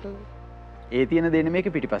කරනකොට ඒ තියෙන දෙන මේක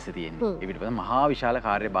පිටිපස්සේ තියෙන්නේ. ඒ පිටිපස්සේ මහා විශාල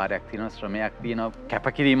කාර්යභාරයක් තියෙනවා, ශ්‍රමයක් තියෙනවා,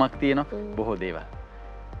 කැපකිරීමක් තියෙනවා, බොහෝ දේවල්.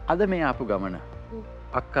 අද මේ ආපු ගමන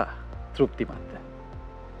අක්කා තෘප්තිමත්ද?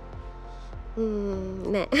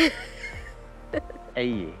 නෑ.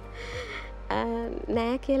 ඇයි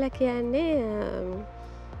නෑ කියලා කියන්නේ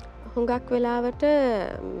හුඟක් වෙලාවට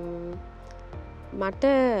මට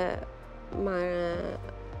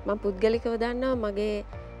මම පුද්ගලිකව දන්නවා මගේ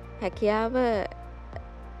හැකියාව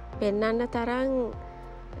පෙන්වන්න තරම්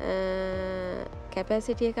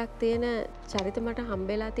කැපැසිටි එකක් තියෙන චරිත මට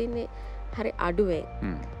හම්බෙලා තින්නේ හරි අඩුවෙන්.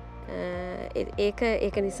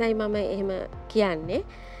 ඒක නිසයි මම එහෙම කියන්නේ.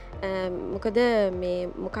 මොකද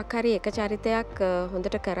මේ මොකක් හරි එක චරිතයක්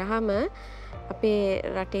හොඳට කරාම අපේ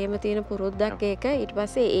රටේම තියෙන පුරුද්දක් ඒක ඊට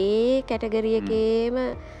පස්සේ ඒ කැටගරි එකේම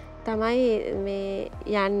තමයි මේ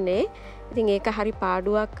යන්නේ. ඉතින් ඒක හරි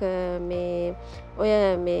පාඩුවක්. මේ ඔය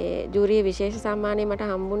මේ ජූරියේ විශේෂ සම්මානය මට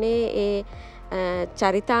හම්බුනේ ඒ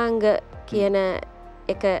චරිතාංග කියන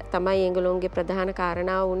එක තමයි ඒගොල්ලෝගේ ප්‍රධාන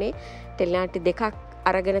කාරණාව වුණේ. ටෙලිනාට්‍ය දෙකක්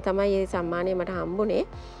අරගෙන තමයි මේ සම්මානය මට හම්බුනේ.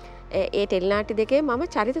 ඒ ටෙලිනාට්‍ය දෙකේ මම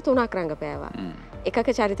චරිත 3ක් රඟපෑවා. එකක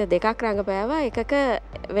චරිත 2ක් රඟපෑවා, එකක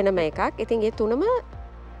වෙනම එකක්. ඉතින් ඒ තුනම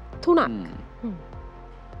 3ක්.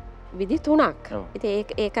 විදි 3ක්. ඉතින්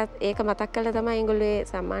ඒක මතක් කරලා තමයි ඒගොල්ලෝ ඒ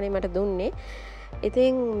සම්මානය මට දුන්නේ.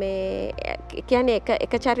 ඉතින් මේ කියන්නේ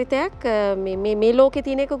එක චරිතයක් මේ ලෝකේ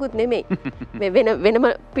තියෙන එකකුත් නෙමෙයි. මේ වෙනම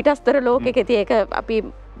පිටස්තර ලෝකෙක තියෙන එක අපි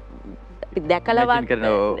දැකලවත්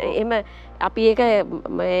එහෙම අපි ඒක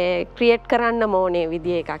ක්‍රියේට් කරන්න ඕනේ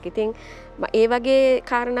විදිය එකක්. ඉතින් ඒ වගේ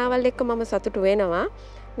කාරණාවල් එක්ක මම සතුටු වෙනවා.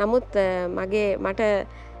 නමුත් මට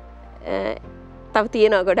තව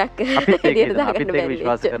තියෙනවා ගොඩක් අපිත්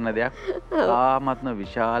විශ්වාස කරන දෙයක්. ආත්ම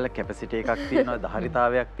විශාල කැපැසිටි එකක් තියෙනවා,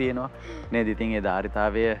 ධාරිතාවයක් තියෙනවා නේද? ඉතින් ඒ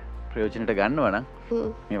ධාරිතාවය ප්‍රයෝජනට ගන්නවා නම්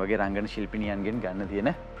මේ වගේ රංගන ශිල්පිනියන්ගෙන් ගන්න තියෙන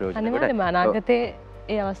ප්‍රයෝජන ගොඩක්. අනිවාර්යයෙන්ම අනාගතේ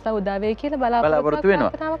ඒ අවස්ථාව උදා වෙයි කියලා බලාපොරොත්තු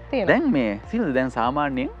වෙනවා. දැන් මේ සිල් දැන්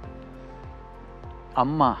සාමාන්‍යයෙන්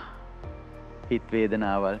අම්මා හිත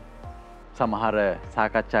වේදනාවල් සමහර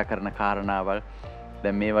සාකච්ඡා කරන කාරණාවල්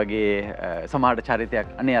දැන් මේ වගේ සමහර චරිතයක්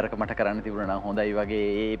අනේ අරක මට කරන්න තිබුණා නම් හොඳයි වගේ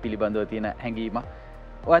ඒ පිළිබඳව තියෙන හැඟීම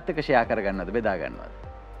ඔයත් එක්ක ෂෙයා කරගන්නවද බෙදා ගන්නවද?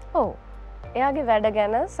 ඔව්. එයාගේ වැඩ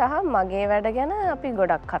ගැන සහ මගේ වැඩ ගැන අපි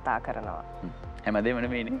ගොඩක් කතා කරනවා. හැමදේම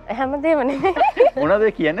නෙමෙයිනේ. හැමදේම නෙමෙයි. මොනවද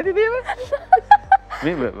කියන්නේ නැති දේවල්?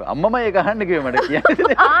 මේ අම්මම ඒක අහන්න කිව්වේ මට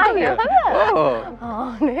කියන්නේ නැති දේවල්. ඔව්.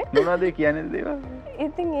 ආනේ. මොනවද කියන්නේ නැති දේවල්?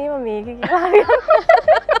 ඉතින් ඒව මේක කියලා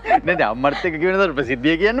හරියට නේද අම්මත් එක්ක කියනකොට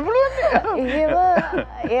ප්‍රසිද්ධිය කියන්න පුළුවන් නේ.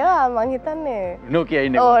 ඒවා මං හිතන්නේ නොකිය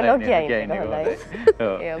ඉන්නේ. ඔව් නොකිය ඉන්නේ.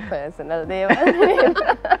 ඒ පර්සනල් දේවල්.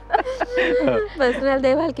 පර්සනල්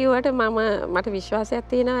දේවල් කිව්වට මට විශ්වාසයක්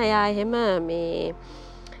තියෙනවා එයා එහෙම මේ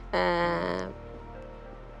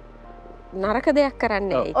නරක දෙයක්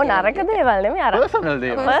කරන්නේ. ඔව් නරක දේවල් නෙමෙයි අර පර්සනල්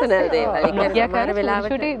දේවල්. පර්සනල් දේවල්. සමහර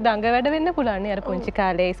වෙලාවට දඟ වැඩ වෙන්න පුළුවන් නේ. අර පුංචි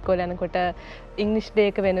කාලේ ඉස්කෝලේ යනකොට ඉංග්‍රීසි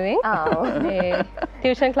ඩේක වෙනුවෙන් මේ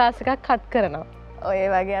ටියුෂන් ක්ලාස් එකක් කට් කරනවා. ඔය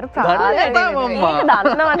වගේ අර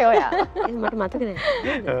දන්නවනේ ඔයා. මට මතක නෑ.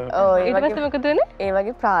 ඔව් ඊට පස්සේ මොකද වෙන්නේ? ඒ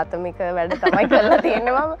වගේ ප්‍රාථමික වැඩ තමයි කරලා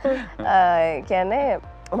තියෙන්නේ මම. කියන්නේ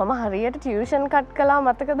මම හරියට ටියුෂන් කට් කළා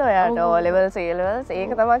මතකද ඔයාට? O levels A levels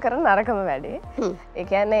ඒක තමයි කරන නරකම වැඩේ. ඒ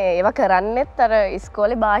කියන්නේ ඒවා කරන්නෙත් අර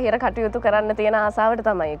ඉස්කෝලේ බාහිර කටයුතු කරන්න තියෙන ආසාවට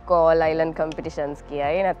තමයි. කෝල් අයිලන්ඩ් කම්පිටිෂන්ස්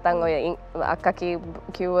කියයි. නැත්තම් ඔය අක්කා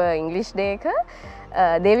කිව්ව ඉංග්‍රීසි ඩේ එක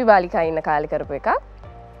දේවි බාලිකා ඉන්න කාලේ කරපු එකක්.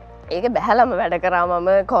 ඒක බැහැලම වැඩ කරා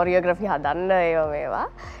මම කොරියෝග්‍රෆි හදන්න ඒවා මේවා.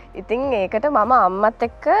 ඉතින් ඒකට මම අම්මත්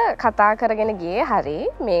එක්ක කතා කරගෙන ගියේ හරි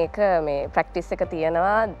මේක මේ ප්‍රැක්ටිස් එක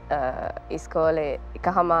තියෙනවා ඉස්කෝලේ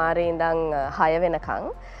 1:00 ඉඳන් 6 වෙනකන්.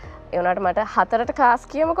 ඒ වුණාට මට 4ට ක්ලාස්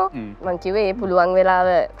කියමුකෝ. මං කිව්වේ ඒ පුළුවන්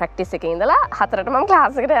වෙලාව ප්‍රැක්ටිස් එකේ ඉඳලා 4ට මම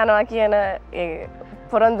ක්ලාස් එකට යනවා කියන ඒ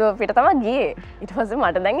පොරොන්දුව පිට තමයි ගියේ. ඊට පස්සේ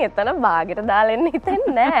මට දැන් එතන බාගෙට දාලා එන්න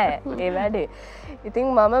හිතෙන්නේ නැහැ ඒ වැඩේ. ඉතින්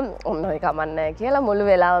මම ඔන්න ඔය කමන්නේ කියලා මුළු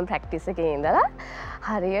වෙලාවම ප්‍රැක්ටිස් එකේ ඉඳලා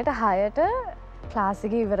හරියට 6ට ක්ලාස්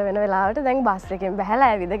එක ඉවර වෙන වෙලාවට දැන් බස් එකෙන් බැහැලා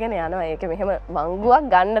ඇවිදගෙන යනවා. ඒක මෙහෙම වංගුවක්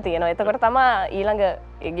ගන්න තියෙනවා. එතකොට තමයි ඊළඟ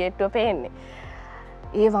ගේට්ටුව පේන්නේ.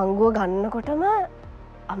 ඒ වංගුව ගන්නකොටම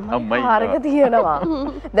අම්මයි පාරක තියෙනවා.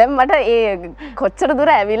 දැන් මට ඒ කොච්චර දුර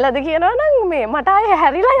ඇවිල්ලාද කියනවා නම් මේ මට ආයේ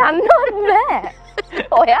හැරිලා යන්නවත් බෑ.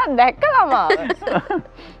 ඔයා දැක්කලම.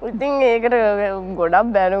 ඉතින් ඒකට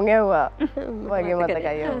ගොඩක් බැනුම් ඇහුවා. වගේ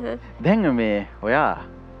මතකයි. දැන් මේ ඔයා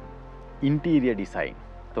ඉන්ටීරියර් ඩිසයින්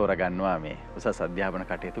තෝරගන්නවා මේ උසස් අධ්‍යාපන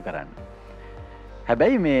කටයුතු කරන්න.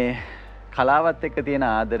 හැබැයි මේ කලාවත් එක්ක තියෙන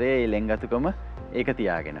ආදරේ ලෙන්ගතුකම ඒක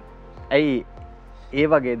තියාගෙන. ඇයි ඒ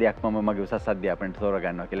වගේ දෙයක් මම මගේ උසස් අධ්‍යාපනයට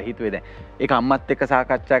තෝරගන්නවා කියලා හිතුවේ දැන්. ඒක අම්මත් එක්ක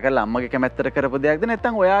සාකච්ඡා කරලා අම්මගේ කැමැත්තට කරපු දෙයක්ද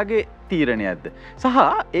නැත්නම් ඔයාගේ තීරණයක්ද? සහ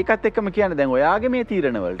ඒකත් එක්කම කියන්නේ දැන් ඔයාගේ මේ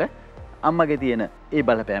තීරණ වලට අම්මගේ තියෙන ඒ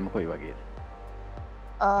බලපෑම කොයි වගේද?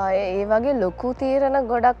 ඒ වගේ ලොකු තීරණ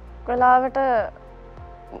ගොඩක් වෙලාවට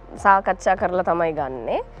සාකච්ඡා කරලා තමයි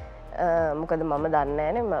ගන්නෙ. මොකද මම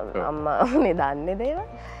දන්නේ නැනේ අම්මානේ දන්නේ දේවල්.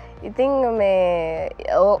 ඉතින් මේ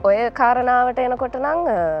ඔය කාරණාවට එනකොට නම්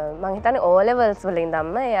මං හිතන්නේ O levels වල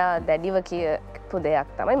ඉඳන්ම එයා දැඩිව කියපු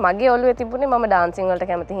දෙයක් තමයි. මගේ ඔළුවේ තිබුණේ මම ඩාන්සින් වලට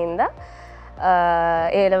කැමති හින්දා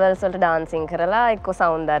A levels වලට ඩාන්සින් කරලා එක්ක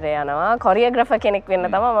සෞන්දර්ය යනවා කොරියෝග්‍රාෆර් කෙනෙක්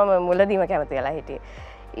වෙන්න තමයි මම මුලදීම කැමති වෙලා හිටියේ.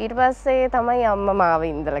 ඊට පස්සේ තමයි අම්මා මාව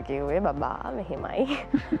ඉඳලා කිව්වේ බබා මෙහෙමයි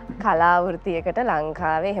කලා වෘත්තියකට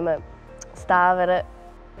ලංකාවේ එහෙම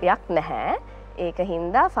ස්ථාවරයක් නැහැ. ඒක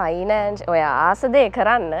හින්දා ෆයිනෑන්ස් ඔය ආස දේ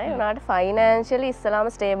කරන්න උනාට ෆයිනෑන්ෂියලි ඉස්සලාම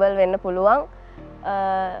ස්ටේබල් වෙන්න පුළුවන්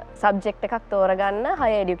සබ්ජෙක්ට් එකක් තෝරගන්න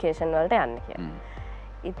හයර් එඩියුකේෂන් වලට යන්න කියලා.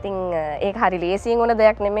 ඉතින් ඒක හරි ලේසියෙන් වුණ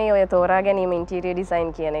දෙයක් නෙමෙයි ඔය තෝරා ගැනීම ඉන්ටීරියර්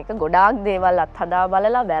ඩිසයින් කියන එක. ගොඩාක් දේවල් අත්හදා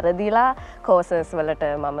බලලා වැරදිලා කෝසස් වලට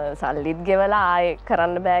මම සල්ලිත් ගෙවලා ආයෙ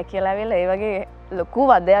කරන්න බෑ කියලා ඇවිල්ලා ඒ වගේ ලොකු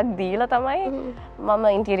වදයක් දීලා තමයි මම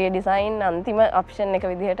ඉන්ටීරියර් ඩිසයින් අන්තිම ඔප්ෂන් එක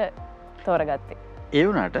විදිහට තෝරගත්තේ. ඒ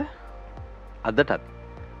වුණාට අදටත්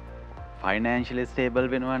ෆයිනෑන්ෂියලි ස්ටේබල්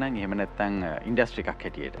වෙනවා නම් එහෙම නැත්නම් ඉන්ඩස්ට්‍රි එකක්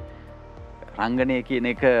හැටියට රංගනය කියන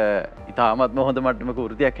එක ඉතාමත්ම හොඳ මට්ටමක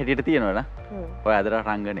වෘත්තියක් හැටියට තියෙනවා නේ. ඔය අදට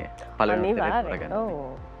රංගනය පළවෙනි කරගන්න.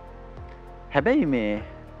 හැබැයි මේ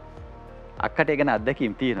අක්කට ඒ ගැන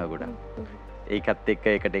අත්දැකීම් තියෙනවා ගොඩක්. ඒකත් එක්ක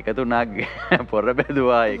ඒකට එකතු වුණා පොර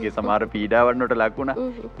බැදුවා ඒකේ සමහර පීඩාවන් වලට ලක් වුණා.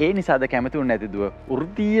 ඒ නිසාද කැමති වුණ නැති දුව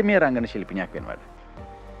වෘත්තීයමය රංගන ශිල්පිනියක් වෙනවට?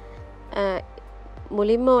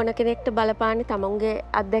 මුලින්ම ඕන කෙනෙක්ට බලපාන්නේ තමුන්ගේ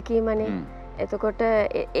අත්දැකීමනේ. එතකොට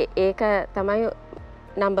ඒක තමයි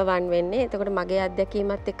නම්බර් 1 වෙන්නේ. එතකොට මගේ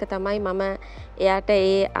අත්දැකීමත් එක්ක තමයි මම එයාට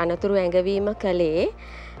ඒ අනතුරු ඇඟවීම කළේ.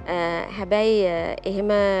 හැබැයි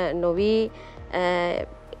එහෙම නොවි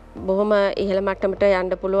බොහොම ඉහළ මට්ටමට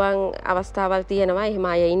යන්න පුළුවන් අවස්ථාවල් තියෙනවා. එහෙම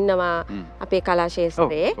අය ඉන්නවා අපේ කලා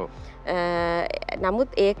ශාස්ත්‍රයේ.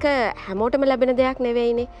 නමුත් ඒක හැමෝටම ලැබෙන දෙයක්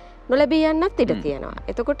නෙවෙයිනේ. නොලැබී යන්නත් ඉඩ තියෙනවා.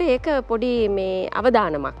 එතකොට ඒක පොඩි මේ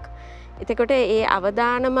අවදානමක්. එතකොට ඒ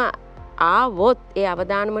අවදානම ආවොත් ඒ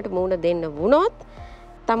අවදානමට මුහුණ දෙන්න වුණොත්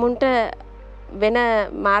තමුන්ට වෙන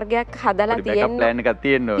මාර්ගයක් හදලා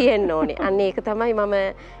තියෙන්න ඕනේ. අන්න ඒක තමයි මම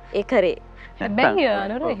ඒ කරේ. හැබැයි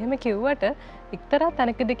අනුර එහෙම කිව්වට එක්තරා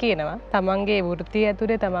තැනකදී කියනවා තමන්ගේ වෘත්තිය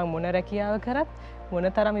ඇතුලේ තමන් මොන රැකියාව කරත් මොන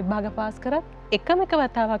තරම් විභාග පාස් කරත් එකම එක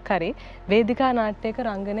වතාවක් හරි වේදිකා නාට්‍යයක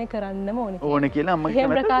රංගනය කරන්නම ඕනේ කියලා අම්මා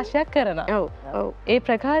එහෙම ප්‍රකාශයක් කරනවා. ඒ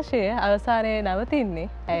ප්‍රකාශය අවසානයේ නවතින්නේ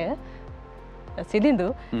ඇය සිදිඳු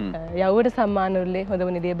යවුවට සම්මාන උල්ලේ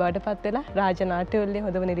හොඳම නිළිය බවට පත් වෙලා රාජ නාට්‍ය උල්ලේ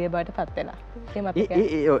හොඳම නිළිය බවට පත් වෙලා.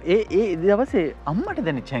 ඒ දවසේ අම්මට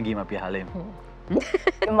දැනෙච්ච හැඟීම අපි අහලා එමු.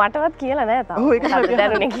 මටවත් කියලා නෑ තාම.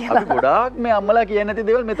 දැනුනේ කියලා. අපි ගොඩාක් මේ අම්මලා කියන්නේ නැති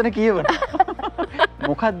දේවල් මෙතන කියවනවා.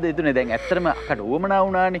 මොකක්ද එතුනේ දැන් ඇත්තටම අකට උවමනා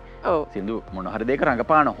වුණානේ. සින්දු මොන හරි දෙයක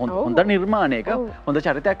රඟපාන හොඳ නිර්මාණයක හොඳ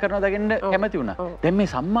චරිතයක් කරනවා දකින්න කැමති වුණා. දැන් මේ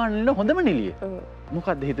සම්මානෙ හොඳම නිළිය.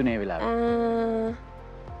 මොකක්ද හිතුනේ ඒ වෙලාවේ?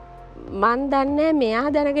 මන් දන්නේ මෙයා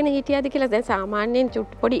දැනගෙන හිටියද කියලා. දැන් සාමාන්‍යයෙන්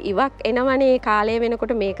චුට්ට පොඩි ඉවක් එනවනේ කාලය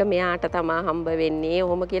වෙනකොට මේක මෙයාට තමා හම්බ වෙන්නේ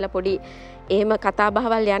ඔහොම කියලා පොඩි එහෙම කතා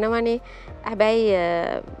බහවල් යනවනේ. හැබැයි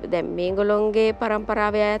දැන් මේගොල්ලොන්ගේ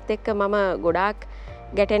පරම්පරාවේ අයත් එක්ක මම ගොඩාක්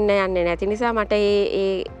ගැටෙන්න යන්නේ නැති නිසා මට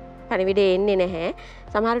ඒ පණිවිඩේ එන්නේ නැහැ.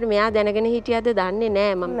 සමහරවිට මෙයා දැනගෙන හිටියද දන්නේ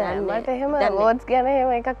නැහැ. මම දන්නේ මට එහෙම වෝට්ස් ගැන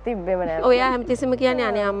එහෙම එකක් තිබ්බෙම නැහැ. ඔයා හැමතිස්සෙම කියන්නේ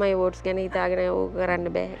අනේ අම්මයි වෝට්ස් ගැන හිතාගෙන ඕක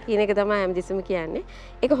කරන්න බෑ කියන එක තමයි හැමතිස්සෙම කියන්නේ.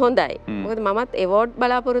 ඒක හොඳයි. මොකද මමත් ඒවෝඩ්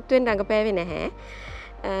බලාපොරොත්තු වෙන්න රඟපෑවේ නැහැ.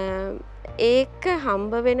 ඒක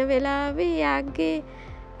හම්බ වෙන වෙලාවේ යාගේ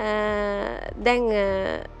දැන්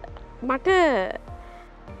මට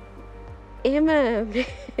එහෙම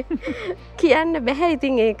කියන්න බැහැ.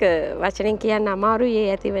 ඉතින් ඒක වචනෙන් කියන්න අමාරුයි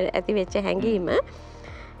ඒ ඇති වෙච්ච හැඟීම.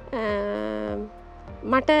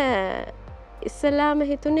 මට ඉස්සලාම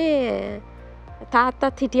හිතුනේ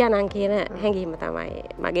තාත්තත් හිටියනම් කියන හැඟීම තමයි.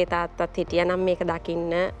 මගේ තාත්තත් හිටියනම් මේක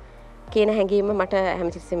දකින්න කියන හැඟීම මට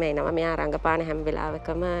හැමතිස්සෙම එනවා. මෙයා රංගපාන හැම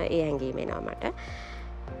වෙලාවකම ඒ හැඟීම එනවා මට.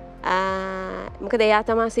 මොකද එයා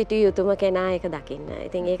තමයි සිටිය යුතුම කෙනා ඒක දකින්න.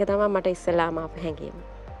 ඉතින් ඒක තමයි මට ඉස්සෙල්ලාම ආපු හැඟීම.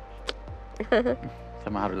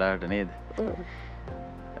 සමහර වෙලාවට නේද?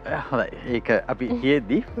 හොඳයි. ඒක අපි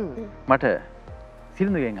කියෙද්දි මට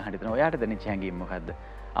සිරිඳුගෙන් අහන්න හිතෙනවා ඔයාට දැනෙච්ච හැඟීම මොකද්ද?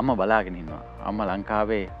 අම්මා බලාගෙන ඉන්නවා. අම්මා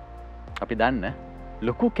ලංකාවේ අපි දන්න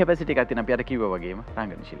ලොකු කැපැසිටි එකක් තියෙන අපි අර කිව්වා වගේම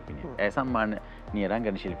රංගන ශිල්පිනිය. ඒ සම්මානීය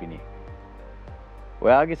රංගන ශිල්පිනිය.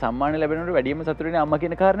 ඔයාගේ සම්මාන ලැබෙනකොට වැඩිම සතුටු වෙන්නේ අම්මා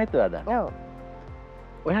කියන කාරණේත් ඔයා දන්නවා. ඔව්.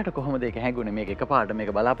 ඔයාට කොහොමද ඒක හැඟුණේ මේක එකපාරට මේක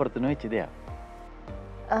බලාපොරොත්තු නොවෙච්ච දෙයක්?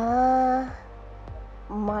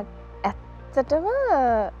 ඇත්තටම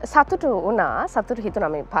සතුටු වුණා. සතුටු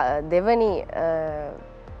හිතුණා මේ දෙවනි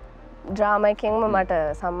ඩ්‍රාමා එකෙන්ම මට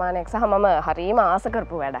සම්මානයක් සහ මම හරිම ආස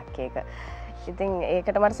කරපු වැඩක් ඒක. ඉතින්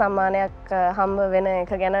ඒකට මට සම්මානයක් හම්බ වෙන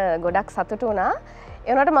එක ගැන ගොඩක් සතුටු වුණා.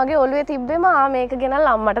 ඒ වුණාට මගේ ඔළුවේ තිබ්බෙම මේක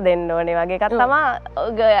ගෙනල්ලා අම්මට දෙන්න ඕනේ වගේ එකක්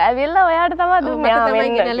තමයි ඇවිල්ලා ඔයාට තමයි දුන්නේ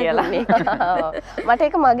කියලා. මට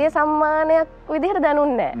ඒක මගේ සම්මානයක් විදිහට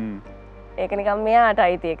දැනුන්නේ නැහැ. ඒක නිකන් මෙයාට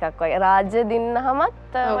අයිති එකක් වගේ. රාජ්‍ය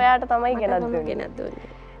දින්නහමත් ඔයාට තමයි ගෙනත් දුන්නේ.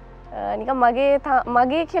 නිකන්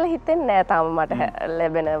මගේ කියලා හිතෙන්නේ නැහැ තාම මට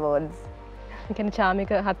ලැබෙන වෝඩ්ස්. ඒ කියන්නේ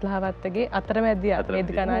චාමික හත්ලහවත්තගේ අතරමැදියා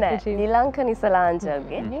වේදිකා නාට්‍ය ජීවිතය. නිලංක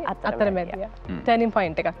නිසලාංචල්ගේ අතරමැදියා. ටර්නින්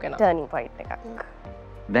පොයින්ට් එකක් වෙනවා. ටර්නින් පොයින්ට් එකක්.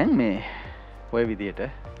 දැන් මේ ඔය විදියට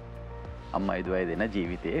අම්මයි දුවයි දෙන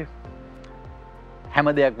ජීවිතයේ හැම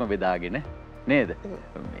දෙයක්ම බෙදාගෙන නේද?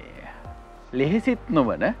 මේ ලෙහෙසිත්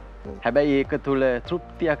නොවන හැබැයි ඒක තුල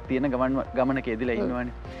තෘප්තියක් තියෙන ගමනක යෙදලා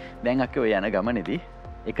ඉන්නවනේ. දැන් අක්කේ ඔය යන ගමනේදී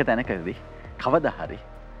එක තැනකදී කවදා හරි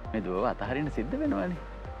මේ දුවව අතහරින්න සිද්ධ වෙනවනේ.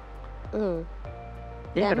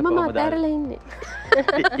 ඒකට මම අතහැරලා ඉන්නේ.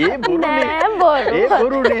 ඒ බොරුනේ. ඒ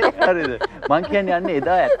බොරුනේ. හරිද? මං කියන්නේ යන්නේ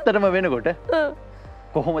එදා ඇත්තටම වෙනකොට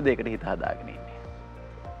කොහොමද ඒකට හිත හදාගෙන ඉන්නේ?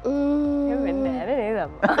 එහෙම වෙන්නේ නැහැ නේද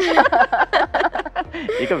අම්මා?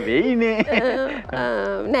 ඒක වෙයිනේ.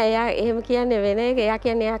 නෑ එයා එහෙම කියන්නේ වෙන එක. එයා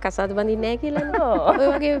කියන්නේ එයා කසාද බඳින්නේ නැහැ කියලානේ. ඔය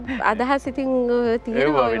වගේ අදහස් ඉතින්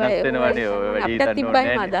තියෙනවා. ඒව වෙනස් වෙනවනේ ඔය වැඩි අපිට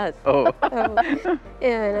තිබ්බයි අදහස්. ඔව්.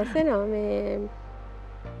 ඒ වෙනස් වෙනවා මේ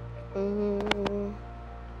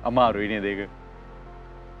අමාරුයි නේද ඒක?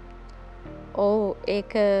 ඔව්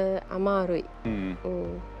ඒක අමාරුයි.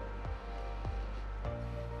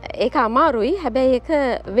 ඒක අමාරුයි හැබැයි ඒක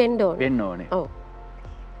වෙන්න ඕනේ. වෙන්න ඕනේ. ඔව්.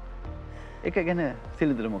 ඒක ගැන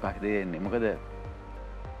සිලිඳුර මොකක්ද දෙන්නේ? මොකද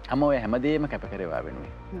අම්ම ඔය හැමදේම කැප කරේවා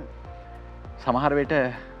වෙනුවේ. සමහර වෙලට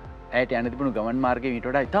ඇයට යන්න තිබුණු ගමන් මාර්ගයේ ඊට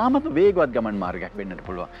වඩා ඉතාමත් වේගවත් ගමන් මාර්ගයක් වෙන්නට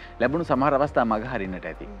පුළුවන්. ලැබුණු සමහර අවස්ථා මග හරින්නට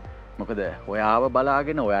ඇති. මොකද ඔයාව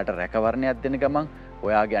බලාගෙන ඔයාට රැකවරණයක් දෙන ගමන්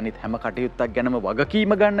ඔයාගේ අනිත් හැම කටයුත්තක් ගැනම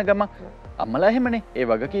වගකීම ගන්න ගමන් අම්මලා එහෙමනේ. ඒ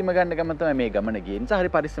වගකීම ගන්න ගමන් තමයි මේ ගමන ගියේ. නිසා හරි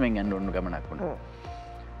පරිස්සමෙන් යන්න ඕන ගමනක් වුණා.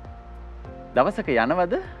 දවසක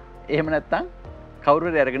යනවද? එහෙම නැත්නම් කවුරු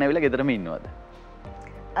හරි අරගෙන ආවිලා ගෙදරම ඉන්නවද?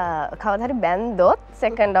 කවදා හරි බැන්දොත්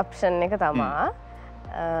සෙකන්ඩ් ඔප්ෂන් එක තමා.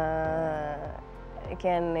 ඒ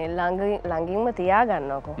කියන්නේ ළඟින්ම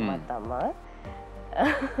තියාගන්නවා කොහොමද අම්මා.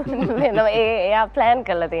 වෙනම එයා ප්ලෑන්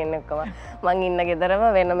කරලා තියෙන ඔක්කොම. මං ඉන්න ගෙදරම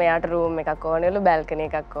වෙනම එයාට රූම් එකක් ඕනෙලු, බැල්කනි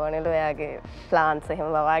එකක් ඕනෙලු, එයාගේ ප්ලාන්ට්ස්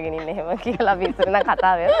එහෙම වවාගෙන ඉන්න එහෙම කියලා අපි ඉස්සර නම්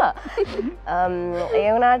කතා වෙලා. ඒ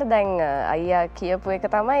වුණාට දැන් අයියා කියපු එක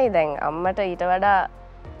තමයි දැන් අම්මට ඊට වඩා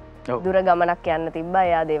දුර ගමනක් යන්න තිබ්බා.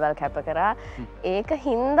 එයා දේවල් කැප කරා. ඒක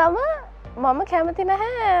හින්දම මම කැමති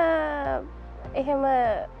නැහැ එහෙම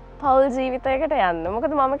පවුල් ජීවිතයකට යන්න.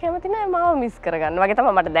 මොකද මම කැමති නැහැ මාව මිස් කරගන්න වගේ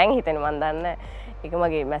තමයි මට දැන් හිතෙන්නේ. මන් දන්නේ ඒක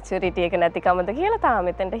මගේ මැචුරිටි එක නැතිකමද කියලා තාම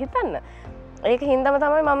මෙතෙන්ට හිතන්න. ඒක හින්දම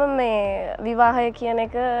තමයි මම මේ විවාහය කියන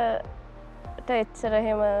එකට එච්චර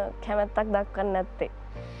එහෙම කැමැත්තක් දක්වන්නේ නැත්තේ.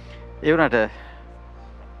 ඒ වුණාට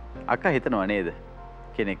අක්කා හිතනවා නේද?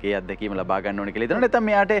 කෙනෙක් ඒ අත්දැකීම ලබා ගන්න ඕනේ කියලා හිතනවා. නැත්නම්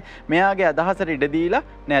මෙයාගේ අදහසට ඉඩ දීලා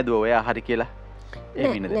නෑ දුව ඔයා හරි කියලා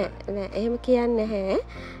එහෙම ඉන්නද? නෑ එහෙම කියන්නේ නැහැ.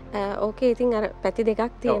 ඕකේ ඉතින් අර පැති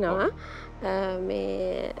දෙකක් තියෙනවා.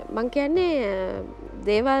 මේ මං කියන්නේ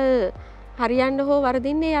දේවල් හරියන්න හෝ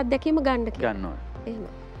වරදින්නේ අත්දැකීම ගන්න ගන්නවා. එහෙම.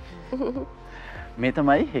 මේ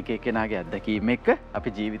තමයි එක එක්කෙනාගේ අත්දැකීම එක්ක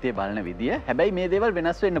අපි ජීවිතේ බලන විදිය. හැබැයි මේ දේවල්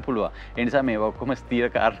වෙනස් වෙන්න පුළුවන්. ඒ නිසා මේවා ඔක්කොම ස්ථිර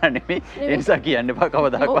කාරණා නෙමෙයි. ඒ නිසා කියන්න එපා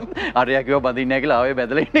කවදාකවත් අරයා කිව්වා බඳින්නේ නැහැ කියලා ආවේ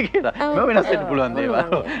බැදලා ඉන්න කියලා. මේවා වෙනස් වෙන්න පුළුවන් දේවල්.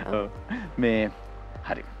 මේ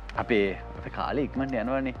හරි. අපේ කාලේ ඉක්මනට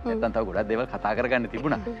යනවනේ. නැත්තම් තව ගොඩක් දේවල් කතා කරගන්න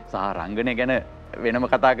තිබුණා. සහ රංගනය ගැන වෙනම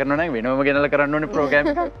කතා කරනවා නම් වෙනම ගෙනලා කරන්න ඕනේ ප්‍රෝග්‍රෑම්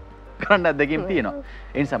එකක්. කරන්න අත්දැකීම් තියෙනවා.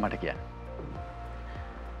 ඒ නිසා මට කියන්න.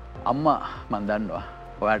 අම්මා මන් දන්නවා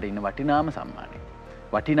ඔයාට ඉන්න වටිනාම සම්මානය.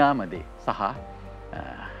 වටිනාම දේ සහ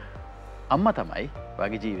අම්මා තමයි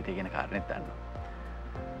ඔයාගේ ජීවිතය ගැන කාරණේත් දන්නවා.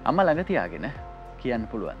 අම්මා ළඟ තියාගෙන කියන්න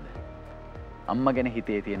පුළුවන්ද? අම්මා ගැන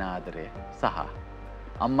හිතේ තියෙන ආදරය සහ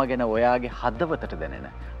අම්මා ගැන ඔයාගේ හදවතට දැනෙන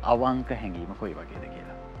අවංක හැඟීම කොයි වගේද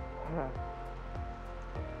කියලා.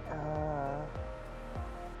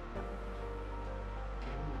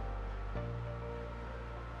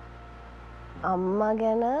 අම්මා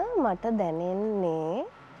ගැන මට දැනෙන්නේ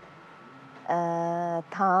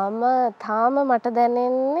තාම මට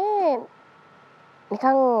දැනෙන්නේ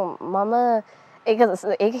නිකන් මම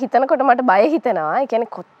ඒක හිතනකොට මට බය හිතෙනවා. ඒ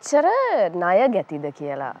කියන්නේ කොච්චර ණය ගැතිද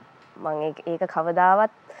කියලා. මම ඒක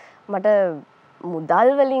කවදාවත් මට මුදල්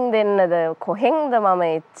වලින් දෙන්නද කොහෙන්ද මම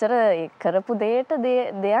එච්චර කරපු දෙයට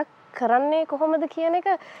දෙයක් කරන්නේ කොහොමද කියන එක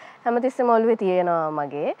හැමතිස්සෙම ඔළුවේ තියෙනවා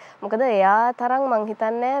මගේ. මොකද එයා තරම් මං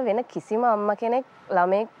හිතන්නේ වෙන කිසිම අම්මා කෙනෙක්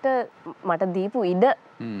ළමයෙක්ට මට දීපු ඉඩ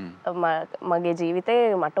මගේ ජීවිතේ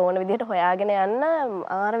මට ඕන විදිහට හොයාගෙන යන්න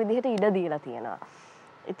ආර විදිහට ඉඩ දීලා තියෙනවා.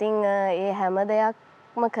 ඉතින් ඒ හැම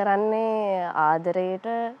දෙයක්ම කරන්නේ ආදරයට.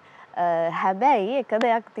 හැබැයි එක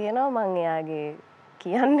දෙයක් තියෙනවා මං එයාගේ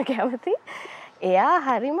කියන්න කැමති. එයා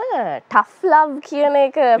හරිම ටෆ් ලව් කියන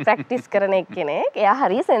එක ප්‍රැක්ටිස් කරන කෙනෙක්. එයා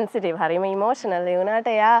හරි සෙන්සිටිව්, හරිම ඉමෝෂනල්. ඒ වුණාට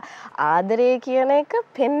එයා ආදරේ කියන එක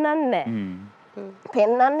පෙන්වන්නේ නැහැ.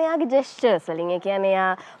 පෙන්වන්නේ එයාගේ ජෙස්චර්ස් වලින්. ඒ කියන්නේ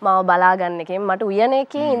එයා මාව බලා ගන්න එකෙන් මට උයන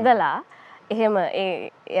එකේ ඉඳලා එහෙම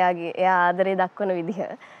එයා ආදරේ දක්වන විදිහ.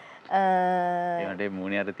 ඒකට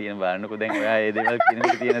මූණේ අර තියෙන බලන්නකෝ දැන් ඔයා ඒ දේවල්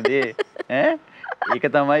කියනකොට තියෙන දේ ඈ ඒක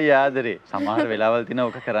තමයි ආදරේ. සමහර වෙලාවල් තියෙන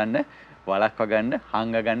ඔක කරන්න වලක්ව ගන්න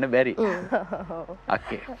හංග ගන්න බැරි.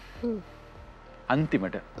 අක්කේ.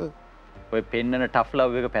 අන්තිමට ඔය පෙන්නන ටෆ්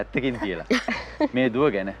ලව් එක පැත්තකින් තියලා මේ දුව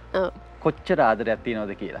ගැන කොච්චර ආදරයක්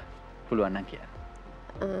තියෙනවද කියලා පුළුවන් නම් කියන්න.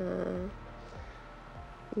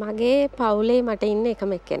 මගේ පවුලේ මට ඉන්න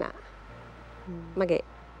එකම එක්කෙනා. මගේ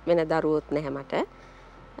වෙන දරුවොත් නැහැ මට.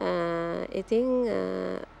 ඉතින්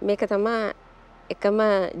මේක තමයි එකම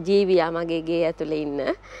ජීවියා මගේ ගේ ඇතුලේ ඉන්න.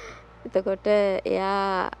 එතකොට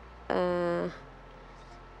එයා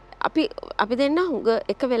අපි දෙන්න හුඟ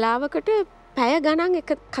එක වෙලාවකට පැය ගණන්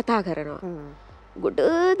එක කතා කරනවා. ගොඩ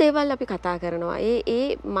දේවල් අපි කතා කරනවා.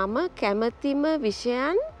 ඒ මම කැමතිම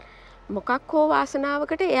විෂයන් මොකක් හෝ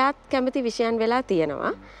වාසනාවකට එයාත් කැමති විෂයන් වෙලා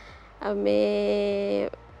තියෙනවා. මේ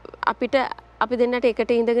අපි දෙන්නට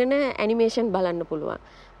එකට ඉඳගෙන ඇනිමේෂන් බලන්න පුළුවන්.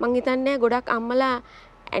 මං හිතන්නේ ගොඩක් අම්මලා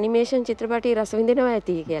ඇනිමේෂන් චිත්‍රපටි රස විඳිනවා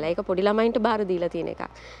ඇති කියලා. ඒක පොඩි ළමයින්ට බාර දීලා තියෙන එකක්.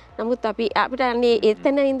 නමුත් අපිට අන්නේ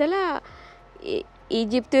එතන ඉඳලා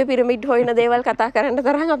ඊජිප්තුවේ පිරමිඩ් හොයන දේවල් කතා කරන්න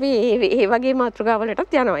තරම් අපි ඒ වගේ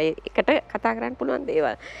මාතෘකාවලටත් යනවා. ඒකට කතා කරන්න පුළුවන්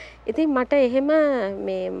දේවල්. ඉතින් මට එහෙම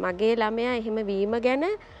මේ මගේ ළමයා එහෙම වීම ගැන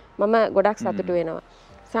මම ගොඩක් සතුටු වෙනවා.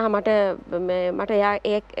 සහ මට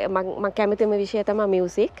මම කැමතිම විෂය තමයි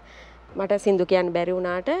මියුසික්. මට සින්දු කියන්න බැරි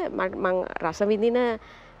වුණාට මම රස විඳින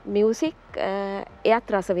මියුසික්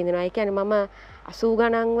එයත් රස විඳිනවා. ඒ කියන්නේ මම 80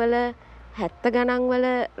 ගණන් වල 70 ගණන් වල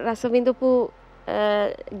රස විඳපු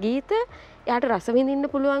ගීත එයාට රස විඳින්න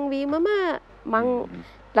පුළුවන් වීමම මං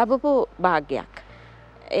ලැබපු භාග්යක්.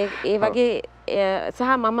 ඒ වගේ සහ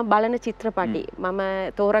මම බලන චිත්‍රපටි මම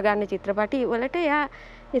තෝරගන්න චිත්‍රපටි වලට එයා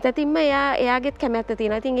නිතින්ම එයාගෙත් කැමැත්ත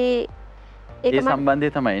තියෙනවා. ඉතින් ඒ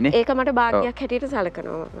සම්බන්ධය තමයිනේ. ඒක මට භාග්යක් හැටියට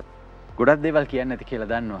සලකනවා. ගොඩක් දේවල් කියන්න ඇති කියලා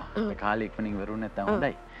දන්නවා. කාලේ ඉක්මනින් ඉවරුනේ නැත්නම්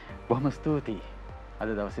හොඳයි. බොහොම ස්තුතියි. අද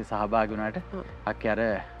දවසේ සහභාගී වුණාට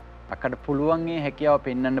අක්කේ අක්කට පුළුවන් ඒ හැකියාව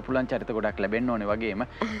පෙන්වන්න පුළුවන් චරිත ගොඩක් ලැබෙන්න ඕනේ වගේම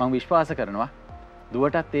මම විශ්වාස කරනවා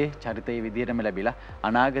දුවටත් ඒ චරිතයේ විදිහටම ලැබිලා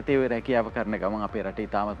අනාගතයේ ඔය රැකියාව කරන ගමන් අපේ රටේ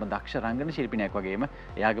තාමත්ම දක්ෂ රංගන ශිල්පිනියක් වගේම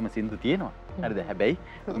එයාගම සින්දු තියෙනවා. හරිද? හැබැයි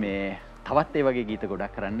මේ තවත් ඒ වගේ ගීත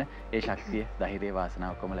ගොඩක් කරන්න ඒ ශක්තිය, ධෛර්යය,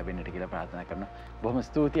 වාසනාව ඔක්කොම ලැබෙන්නට කියලා ප්‍රාර්ථනා කරනවා. බොහොම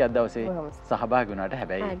ස්තුතියි අද දවසේ සහභාගී වුණාට.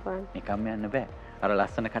 හැබැයි නිකම්ම යන්න බෑ. අර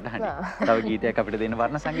ලස්සන කටහඬ. තව ගීතයක් අපිට දෙන්න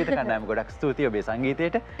වර්ණ සංගීත කණ්ඩායම ගොඩක් ස්තුතියි ඔබේ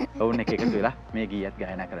සංගීතයට. ඔවුන් එක එකතු වෙලා මේ ගීයත්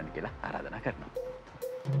ගායනා කරන්න කියලා ආරාධනා කරනවා.